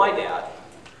not know my dad,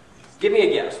 give me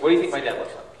a guess. What do you think my dad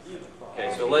looks like?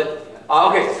 Okay, so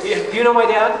okay, do you know my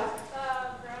dad?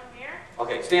 Brown hair.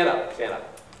 Okay, stand up.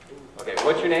 Okay,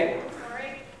 what's your name?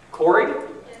 Corey. Corey?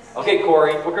 Yes. Okay,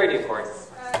 Corey. What grade are you, Corey?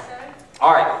 7.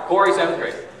 All right, Corey, 7th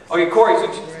grade. Okay, Corey, so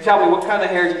tell me what color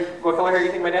hair do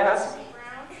you think my dad has?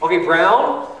 Brown. Okay,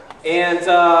 brown. And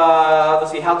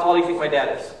let's see, how tall do you think my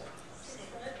dad is?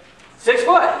 6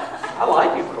 foot. I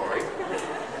like you, Corey.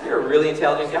 You're a really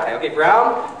intelligent guy. Okay,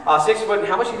 brown, 6 foot. And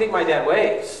how much do you think my dad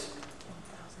weighs?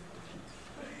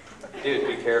 Dude,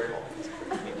 be careful.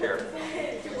 Be careful.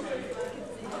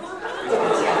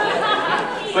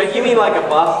 But you mean like a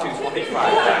buff 225,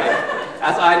 right?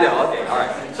 That's I know. Okay, all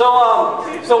right.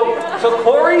 So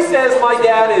Corey says my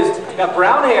dad is got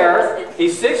brown hair.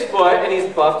 He's 6 foot and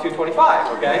he's buff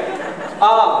 225. Okay.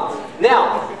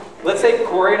 Now, let's say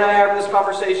Corey and I are having this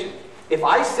conversation. If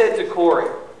I said to Corey,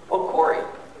 "Oh, Corey,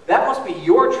 that must be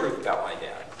your truth about my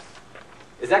dad,"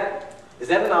 is that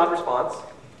an odd response?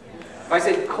 If I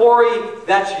said, Corey,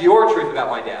 that's your truth about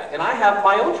my dad, and I have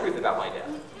my own truth about my dad.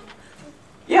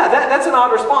 Yeah, that's an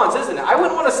odd response, isn't it? I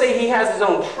wouldn't want to say he has his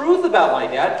own truth about my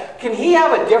dad. Can he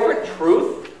have a different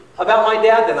truth about my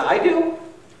dad than I do?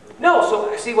 No,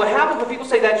 so see what happens when people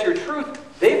say that's your truth,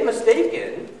 they've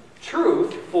mistaken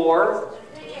truth for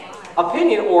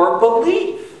opinion or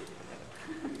belief.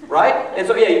 Right? And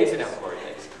so, yeah, you can sit down, Corey,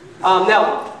 thanks.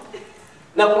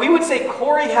 Now, we would say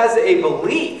Corey has a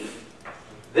belief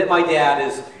that my dad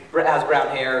has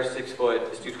brown hair, 6 foot,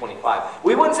 is 225.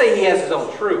 We wouldn't say he has his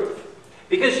own truth.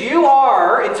 Because you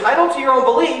are entitled to your own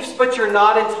beliefs, but you're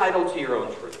not entitled to your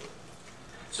own truth.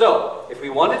 So, if we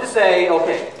wanted to say,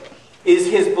 okay, is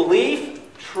his belief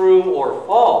true or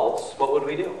false, what would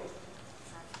we do?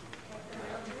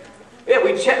 Yeah,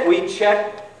 we check.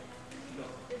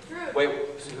 Wait,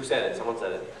 who said it? Someone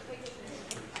said it.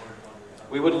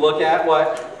 We would look at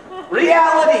what?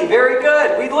 Reality. Very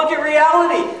good. We'd look at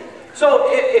reality. So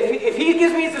if he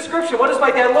gives me his description, what does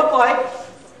my dad look like?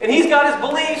 And he's got his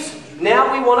beliefs.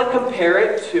 Now we want to compare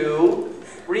it to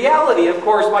reality. Of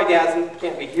course, my dad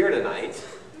can't be here tonight,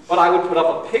 but I would put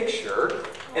up a picture,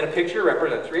 and a picture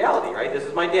represents reality, right? This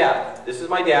is my dad. This is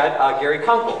my dad, Gary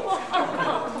Kunkle.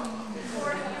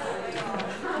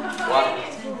 What?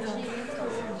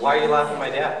 Why are you laughing at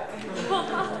my dad?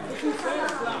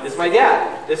 This is my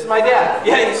dad. This is my dad.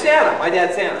 Yeah, he's Santa. My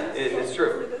dad's Santa. It's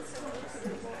true.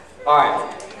 All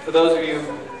right. For those of you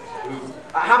who...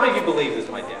 how many of you believe this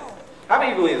is my dad? How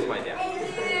many of you believe this is my dad?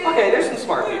 Okay, there's some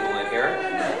smart people in here.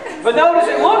 But notice,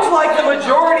 it looks like the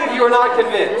majority of you are not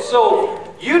convinced. So,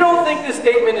 you don't think this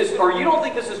statement is... or you don't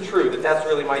think this is true, that that's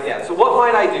really my dad. So what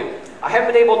might I do? I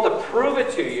haven't been able to prove it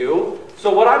to you.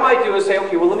 So what I might do is say,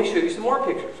 okay, well, let me show you some more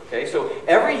pictures. Okay, so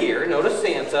every year, notice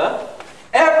Santa.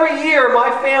 Every year, my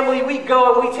family, we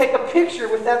go and we take a picture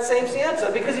with that same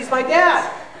Santa because he's my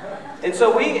dad. And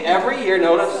so every year,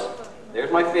 notice,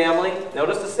 there's my family.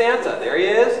 Notice the Santa. There he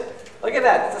is. Look at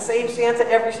that. It's the same Santa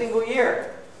every single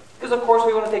year. Because, of course,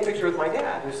 we want to take a picture with my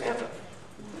dad, who's Santa.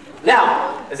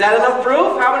 Now, is that enough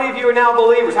proof? How many of you are now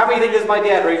believers? How many think this is my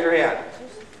dad? Raise your hand.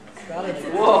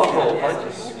 Whoa, bunch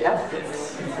of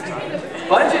skeptics.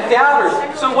 Bunch of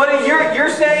doubters. So what you're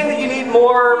saying that you need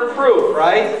more proof,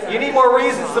 right? You need more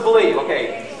reasons to believe.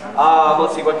 Okay.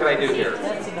 Let's see, what can I do here?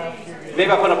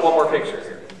 Maybe I'll put up one more picture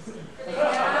here.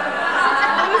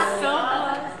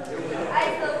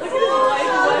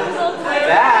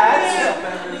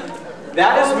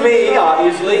 That is me,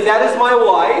 obviously. That is my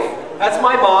wife. That's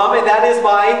my mom, and that is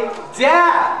my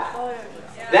dad.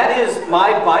 That is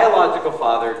my biological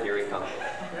father, Gary Kunkle.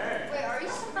 Wait, are you?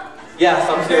 Yes,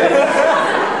 I'm serious.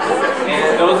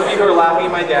 And those of you who are laughing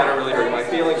at my dad are really hurting my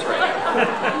feelings right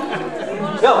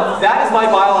now. No, that is my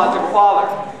biological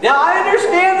father. Now, I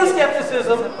understand the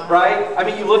skepticism, right? I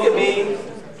mean, you look at me,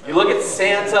 you look at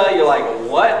Santa, you're like,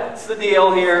 what's the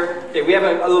deal here? Okay, we have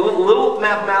a little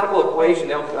mathematical equation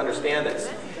to help you understand this.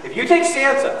 If you take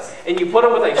Santa and you put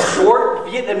him with a short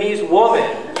Vietnamese woman,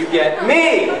 you get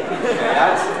me. Okay,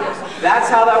 that's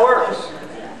how that works.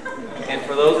 And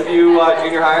for those of you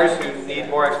junior hires who need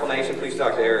more explanation, please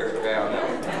talk to Eric. Okay, I don't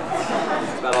know.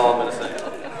 That's about all I'm going to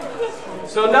say.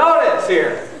 So notice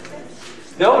here.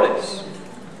 Notice.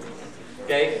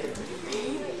 Okay.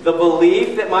 The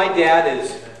belief that my dad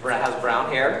has brown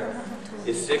hair,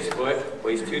 is 6 foot,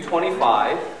 weighs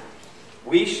 225.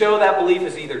 We show that belief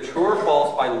is either true or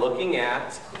false by looking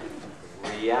at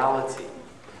reality.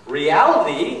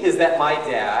 Reality is that my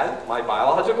dad, my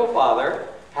biological father,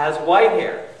 has white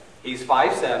hair. He's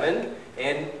 5'7",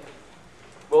 and,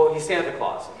 well, he's Santa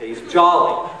Claus. Okay, he's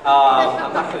jolly.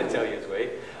 I'm not going to tell you his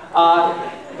weight.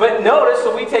 But notice,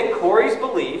 so we take Corey's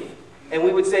belief, and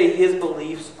we would say his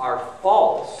beliefs are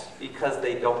false because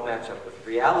they don't match up with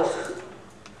reality.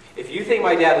 If you think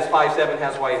my dad is 5'7",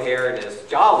 has white hair, and is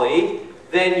jolly,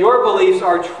 then your beliefs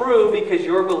are true because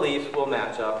your beliefs will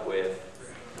match up with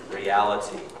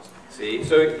reality. See?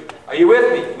 So, are you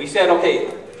with me? We said,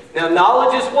 okay, now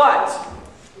knowledge is what?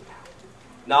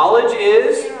 Knowledge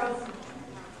is,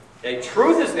 okay,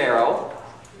 truth is narrow.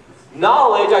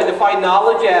 Knowledge, I define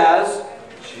knowledge as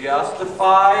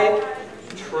justified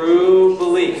true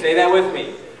belief. Say that with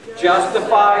me.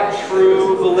 Justified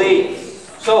true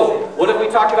belief. So, what have we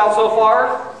talked about so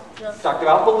far? We've talked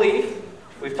about belief.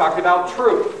 We've talked about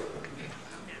truth.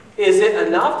 Is it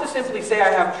enough to simply say I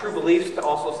have true beliefs to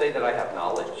also say that I have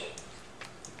knowledge?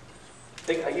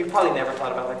 You've probably never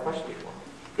thought about that question before.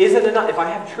 Is it enough? If I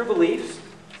have true beliefs,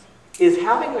 is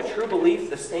having a true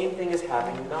belief the same thing as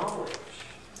having knowledge?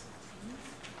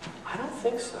 I don't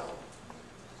think so.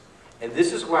 And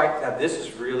this is why, now this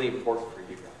is really important for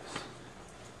you guys.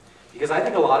 Because I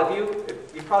think a lot of you,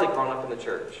 you've probably grown up in the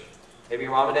church. Maybe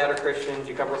your mom and dad are Christians,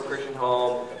 you come from a Christian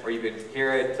home, or you've been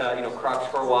here at Crux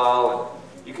for a while,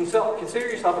 and you can consider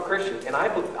yourself a Christian. And I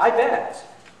bet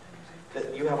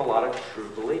that you have a lot of true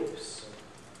beliefs.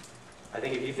 I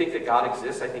think if you think that God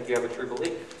exists, I think you have a true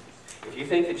belief. If you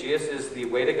think that Jesus is the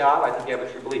way to God, I think you have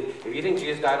a true belief. If you think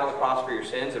Jesus died on the cross for your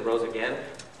sins and rose again,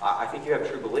 I think you have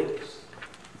true beliefs.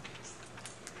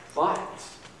 But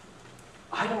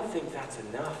I don't think that's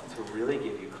enough to really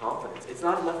give you confidence. It's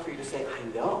not enough for you to say, I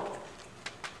know.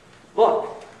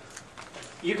 Look,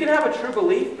 you can have a true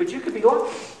belief, but you could be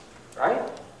lucky, right?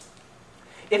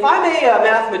 If I'm a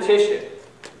mathematician,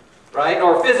 right,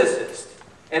 or a physicist,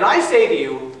 and I say to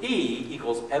you, E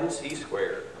equals mc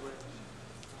squared,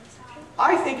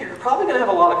 I think you're probably going to have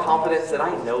a lot of confidence that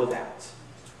I know that,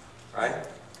 right?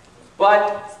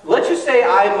 But let's just say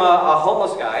I'm a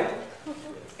homeless guy,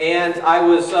 and I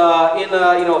was in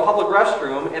a public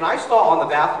restroom, and I saw on the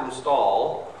bathroom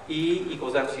stall E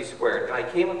equals mc squared. And I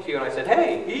came up to you and I said,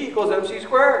 hey, E equals mc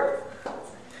squared.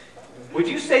 Would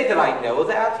you say that I know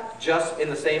that just in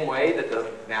the same way that the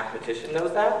mathematician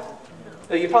knows that?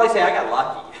 No, you'd probably say I got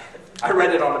lucky. I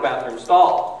read it on the bathroom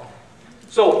stall.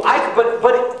 So,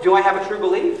 but do I have a true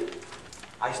belief?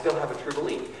 I still have a true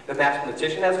belief. The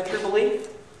mathematician has a true belief.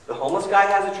 The homeless guy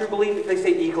has a true belief if they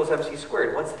say E equals MC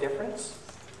squared. What's the difference?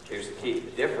 Here's the key.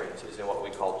 The difference is in what we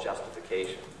call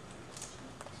justification.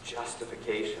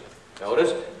 Justification.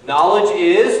 Notice, knowledge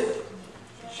is,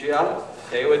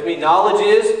 say it with me, knowledge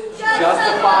is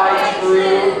justified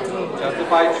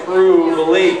true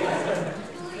belief.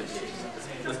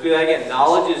 Let's do that again.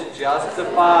 Knowledge is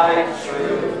justified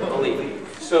true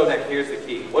belief. So now here's the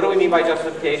key. What do we mean by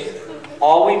justification?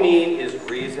 All we mean is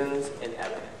reasons and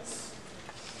evidence.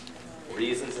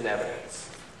 Reasons and evidence.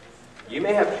 You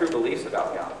may have true beliefs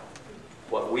about God.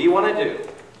 What we want to do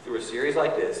through a series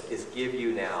like this is give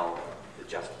you now the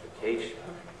justification.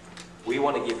 We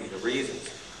want to give you the reasons.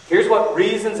 Here's what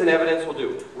reasons and evidence will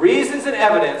do. Reasons and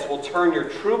evidence will turn your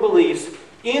true beliefs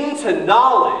into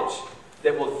knowledge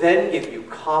that will then give you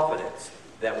confidence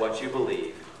that what you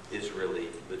believe is really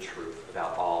the truth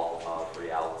about all of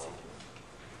reality.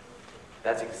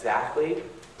 That's exactly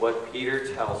what Peter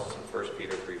tells us in 1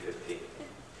 Peter 3:15.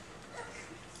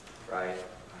 Right?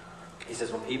 He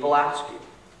says, when people ask you,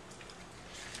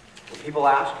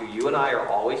 you and I are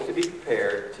always to be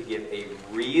prepared to give a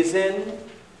reason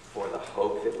for the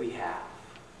hope that we have.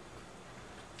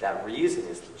 That reason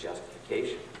is the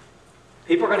justification.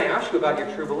 People are going to ask you about your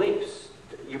true beliefs.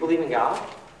 You believe in God?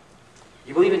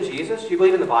 You believe in Jesus? You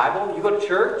believe in the Bible? You go to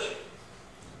church?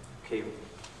 Okay,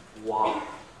 why?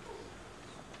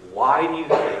 Why do you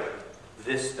think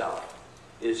this stuff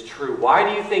is true? Why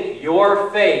do you think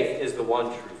your faith is the one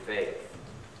true faith?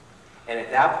 And at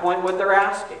that point, what they're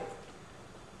asking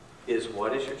is,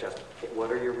 what is your justification?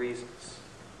 What are your reasons?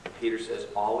 Peter says,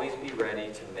 always be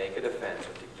ready to make a defense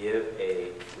or to give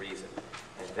a reason.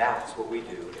 And that's what we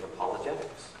do in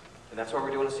apologetics. And that's why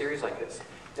we're doing a series like this.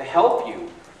 To help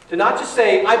you to not just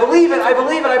say, I believe it, I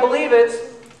believe it, I believe it.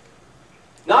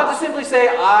 Not to simply say,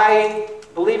 I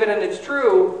believe it and it's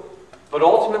true. But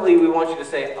ultimately, we want you to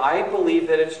say, I believe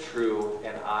that it's true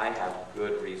and I have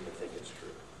good reason to think it's true.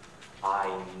 I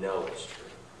know it's true.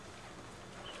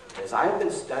 As I've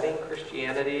been studying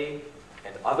Christianity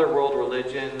and other world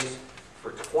religions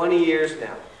for 20 years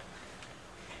now,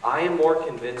 I am more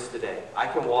convinced today. I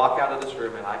can walk out of this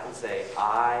room and I can say,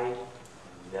 I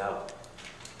know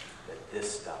that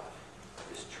this stuff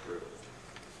is true.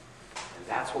 And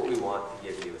that's what we want to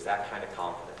give you, is that kind of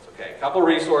confidence. Okay, a couple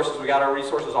resources. We got our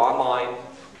resources online.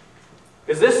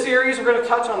 Because this series, we're going to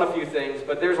touch on a few things,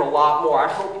 but there's a lot more. I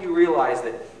hope you realize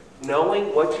that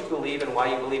knowing what you believe and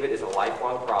why you believe it is a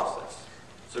lifelong process.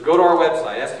 So go to our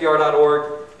website,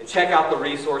 str.org, and check out the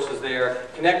resources there.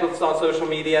 Connect with us on social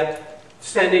media.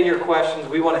 Send in your questions.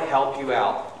 We want to help you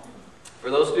out. For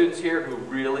those students here who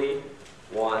really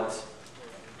want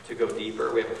to go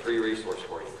deeper, we have a free resource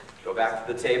for you. Go back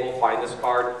to the table, find this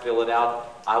card, fill it out.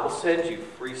 I will send you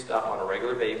free stuff on a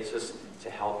regular basis to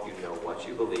help you know what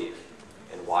you believe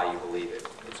and why you believe it.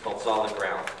 It's called Solid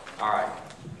Ground. All right.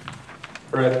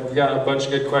 All right, we've got a bunch of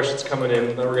good questions coming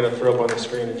in that we're going to throw up on the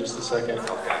screen in just a second.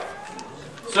 Okay.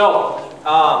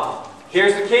 So,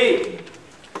 here's the key.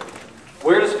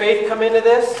 Where does faith come into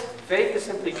this? Faith is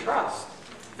simply trust.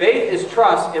 Faith is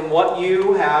trust in what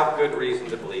you have good reason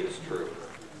to believe is true.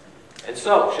 And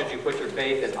so, should you put your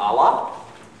faith in Allah?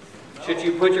 Should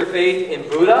you put your faith in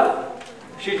Buddha?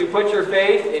 Should you put your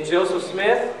faith in Joseph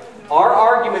Smith? Our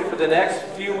argument for the next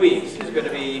few weeks is going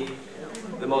to be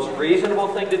the most reasonable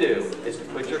thing to do is to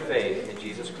put your faith in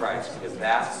Jesus Christ, because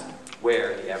that's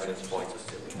where the evidence points us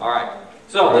to. All right.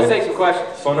 So, let's take some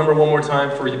questions. Phone number one more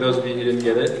time for those of you who didn't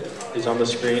get it is on the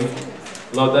screen.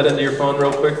 Load that into your phone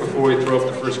real quick before we throw up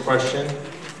the first question.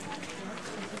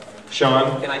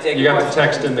 Sean, can I take you have to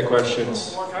text in the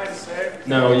questions.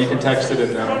 No, you can text it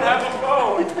in now. I don't have a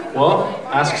phone. Well,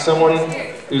 ask someone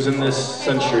who's in this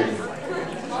century.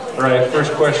 All right,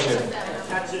 first question.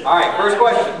 All right, first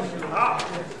question.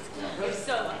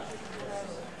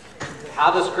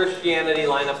 How does Christianity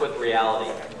line up with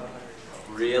reality?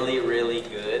 Really, really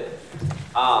good.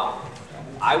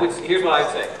 Here's what I'd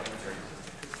say.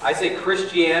 I say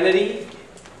Christianity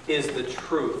is the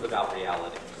truth about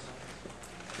reality.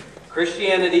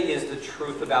 Christianity is the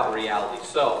truth about reality.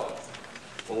 So,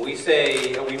 when we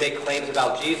say, we make claims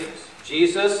about Jesus,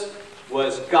 Jesus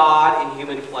was God in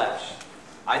human flesh.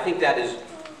 I think that is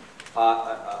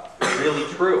really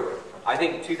true. I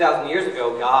think 2,000 years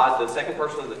ago, God, the second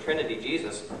person of the Trinity,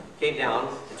 Jesus, came down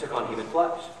and took on human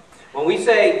flesh. When we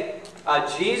say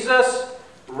Jesus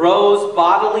rose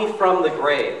bodily from the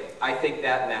grave, I think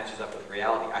that matches up with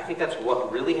reality. I think that's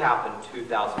what really happened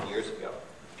 2,000 years ago.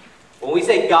 When we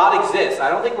say God exists, I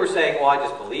don't think we're saying, well, I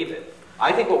just believe it.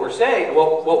 I think what we're saying,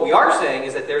 what we are saying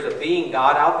is that there's a being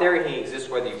God out there and he exists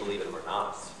whether you believe him or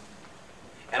not.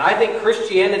 And I think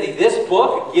Christianity, this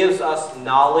book, gives us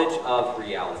knowledge of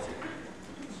reality.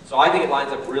 So I think it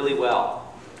lines up really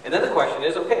well. And then the question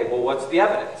is, okay, well, what's the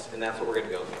evidence? And that's what we're going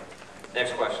to go through.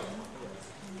 Next question.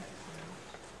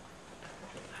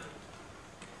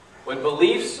 When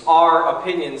beliefs are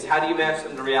opinions, how do you match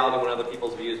them to reality when other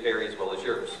people's views vary as well as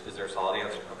yours? Is there a solid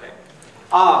answer? Okay.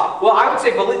 Well, I would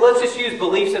say, let's just use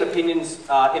beliefs and opinions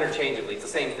interchangeably. It's the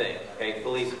same thing, okay?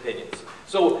 Beliefs, opinions.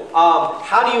 So,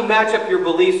 how do you match up your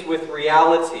beliefs with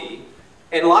reality?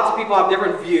 And lots of people have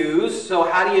different views, so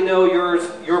how do you know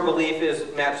your belief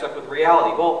is matched up with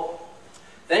reality? Well,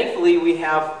 thankfully, we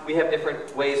have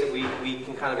different ways that we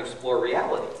can kind of explore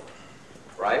reality,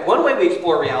 right? One way we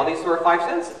explore reality is through our five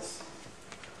senses.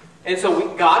 And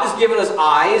so God has given us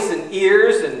eyes and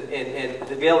ears and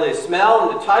to be able to smell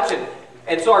and to touch,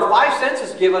 and so our five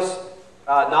senses give us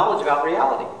knowledge about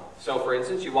reality. So, for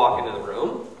instance, you walk into the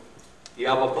room, you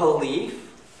have a belief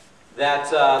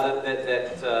that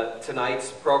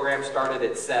tonight's program started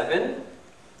at 7.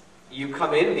 You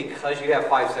come in because you have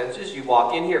five senses. You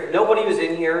walk in here. If nobody was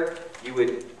in here, you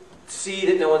would see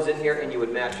that no one's in here, and you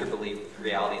would match your belief with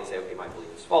reality and say, okay, my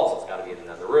belief is false. It's got to be in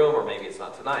another room, or maybe it's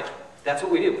not tonight. That's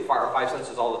what we do. We fire our five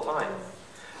senses all the time.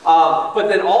 But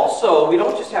then also, we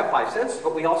don't just have five senses,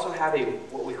 but we also have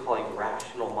what we call a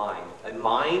rational mind. A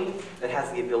mind that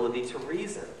has the ability to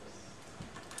reason.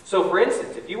 So for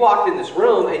instance, if you walked in this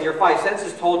room and your five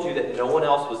senses told you that no one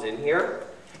else was in here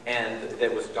and that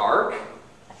it was dark,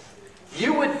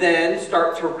 you would then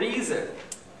start to reason.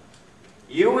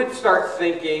 You would start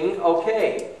thinking,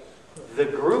 okay, the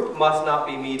group must not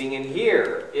be meeting in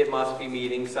here. It must be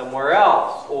meeting somewhere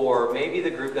else. Or maybe the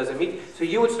group doesn't meet. So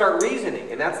you would start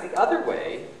reasoning. And that's the other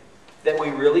way that we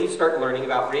really start learning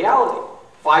about reality.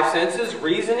 Five senses,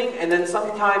 reasoning, and then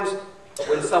sometimes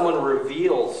when someone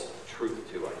reveals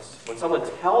truth to us, when someone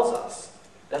tells us,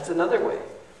 that's another way.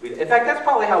 In fact, that's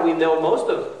probably how we know most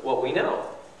of what we know,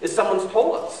 is someone's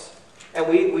told us. And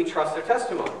we trust their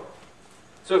testimony.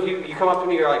 So if you come up to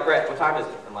me, you're like, Brett, what time is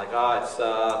it? I'm like, it's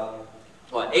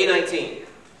 8:19.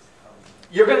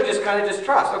 You're going to just kind of just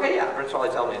trust. Okay, yeah, Brett's probably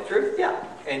telling me the truth. Yeah.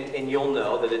 And you'll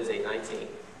know that it's 8:19.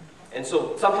 And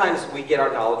so sometimes we get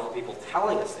our knowledge from people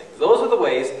telling us things. Those are the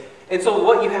ways. And so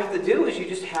what you have to do is you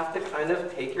just have to kind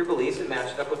of take your beliefs and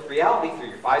match it up with reality through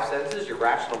your five senses, your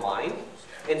rational mind,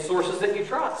 and sources that you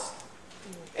trust.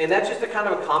 And that's just a kind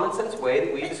of a common sense way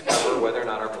that we discover whether or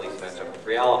not our beliefs match up with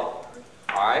reality.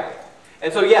 All right?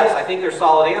 And so yes, I think there's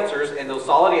solid answers, and those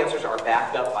solid answers are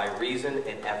backed up by reason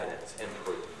and evidence and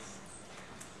proof.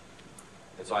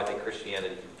 And so I think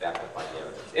Christianity is backed up by the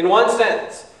evidence. In one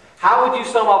sentence, how would you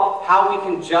sum up how we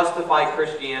can justify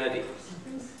Christianity?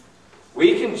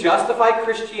 We can justify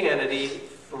Christianity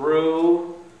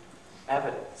through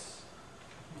evidence.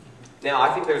 Now,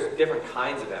 I think there's different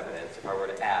kinds of evidence, if I were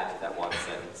to add to that one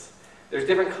sentence. There's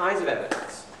different kinds of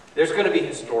evidence. There's going to be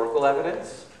historical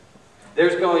evidence.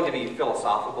 There's going to be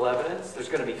philosophical evidence. There's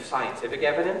going to be scientific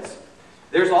evidence.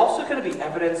 There's also going to be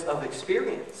evidence of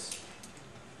experience.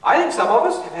 I think some of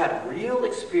us have had real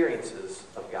experiences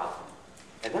of God.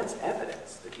 And that's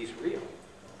evidence that He's real.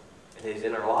 And He's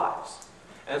in our lives.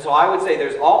 And so I would say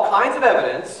there's all kinds of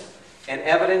evidence, and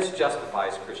evidence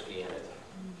justifies Christianity.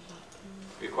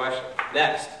 Good question.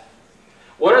 Next.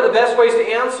 What are the best ways to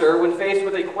answer when faced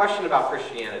with a question about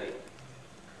Christianity?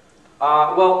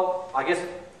 Well, I guess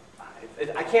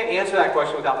I can't answer that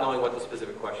question without knowing what the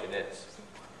specific question is.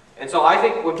 And so I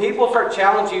think when people start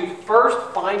challenging you, first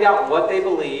find out what they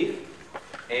believe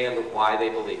and why they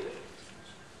believe it.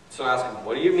 So ask them,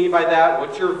 what do you mean by that?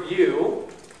 What's your view?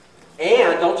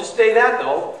 And don't just say that,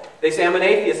 though. They say, I'm an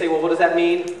atheist. Say, well, what does that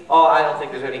mean? Oh, I don't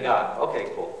think there's any God.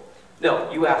 Okay, cool.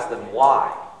 No, you ask them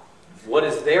why. What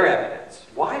is their evidence?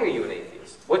 Why are you an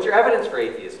atheist? What's your evidence for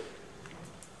atheism?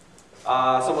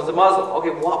 Someone's a Muslim. Okay,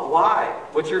 why?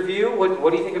 What's your view?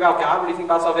 What do you think about God? What do you think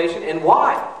about salvation? And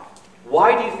why?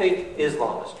 Why do you think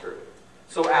Islam is true?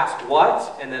 So ask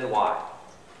what and then why.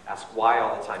 Ask why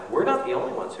all the time. We're not the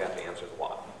only ones who have to answer the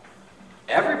why.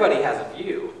 Everybody has a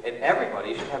view, and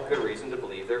everybody should have good reason to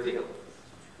believe their view.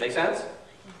 Make sense?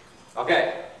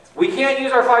 Okay. We can't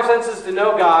use our five senses to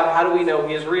know God. How do we know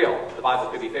He is real? The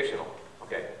Bible could be fictional.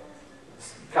 Okay.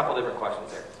 A couple different questions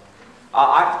there.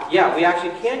 Yeah, we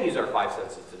actually can use our five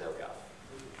senses to know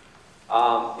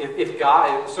God. If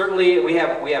God, certainly we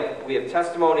have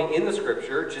testimony in the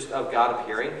Scripture just of God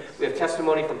appearing. We have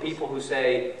testimony from people who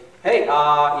say, hey,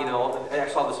 I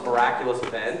saw this miraculous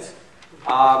event.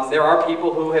 There are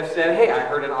people who have said, hey, I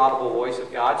heard an audible voice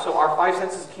of God. So our five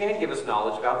senses can give us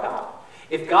knowledge about God.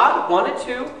 If God wanted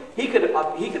to, He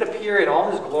could appear in all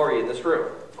His glory in this room.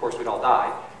 Of course, we'd all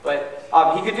die. But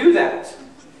He could do that.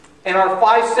 And our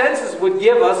five senses would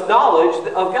give us knowledge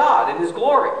of God and His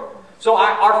glory. So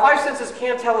our five senses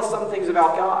can tell us some things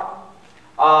about God.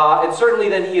 And certainly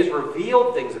then He has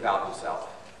revealed things about Himself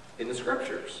in the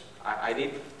Scriptures. I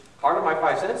need part of my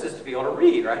five senses to be able to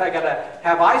read, right? I got to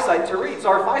have eyesight to read. So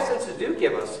our five senses do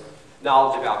give us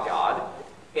knowledge about God.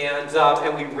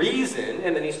 And we reason,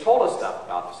 and then He's told us stuff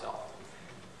about Himself.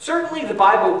 Certainly the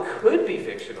Bible could be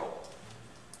fictional.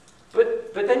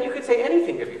 But then you could say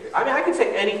anything could be fictional. I mean, I could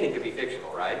say anything could be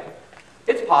fictional, right?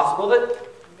 It's possible that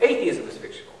atheism is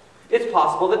fictional. It's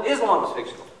possible that Islam is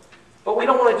fictional. But we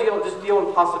don't want to just deal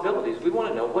in possibilities. We want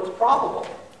to know what's probable.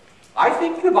 I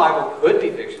think the Bible could be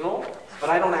fictional, but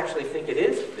I don't actually think it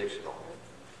is fictional.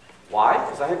 Why?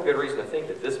 Because I have good reason to think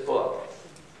that this book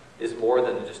is more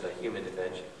than just a human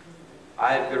invention.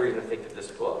 I have good reason to think that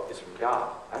this book is from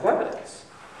God. I have evidence.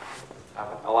 I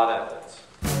have a lot of evidence.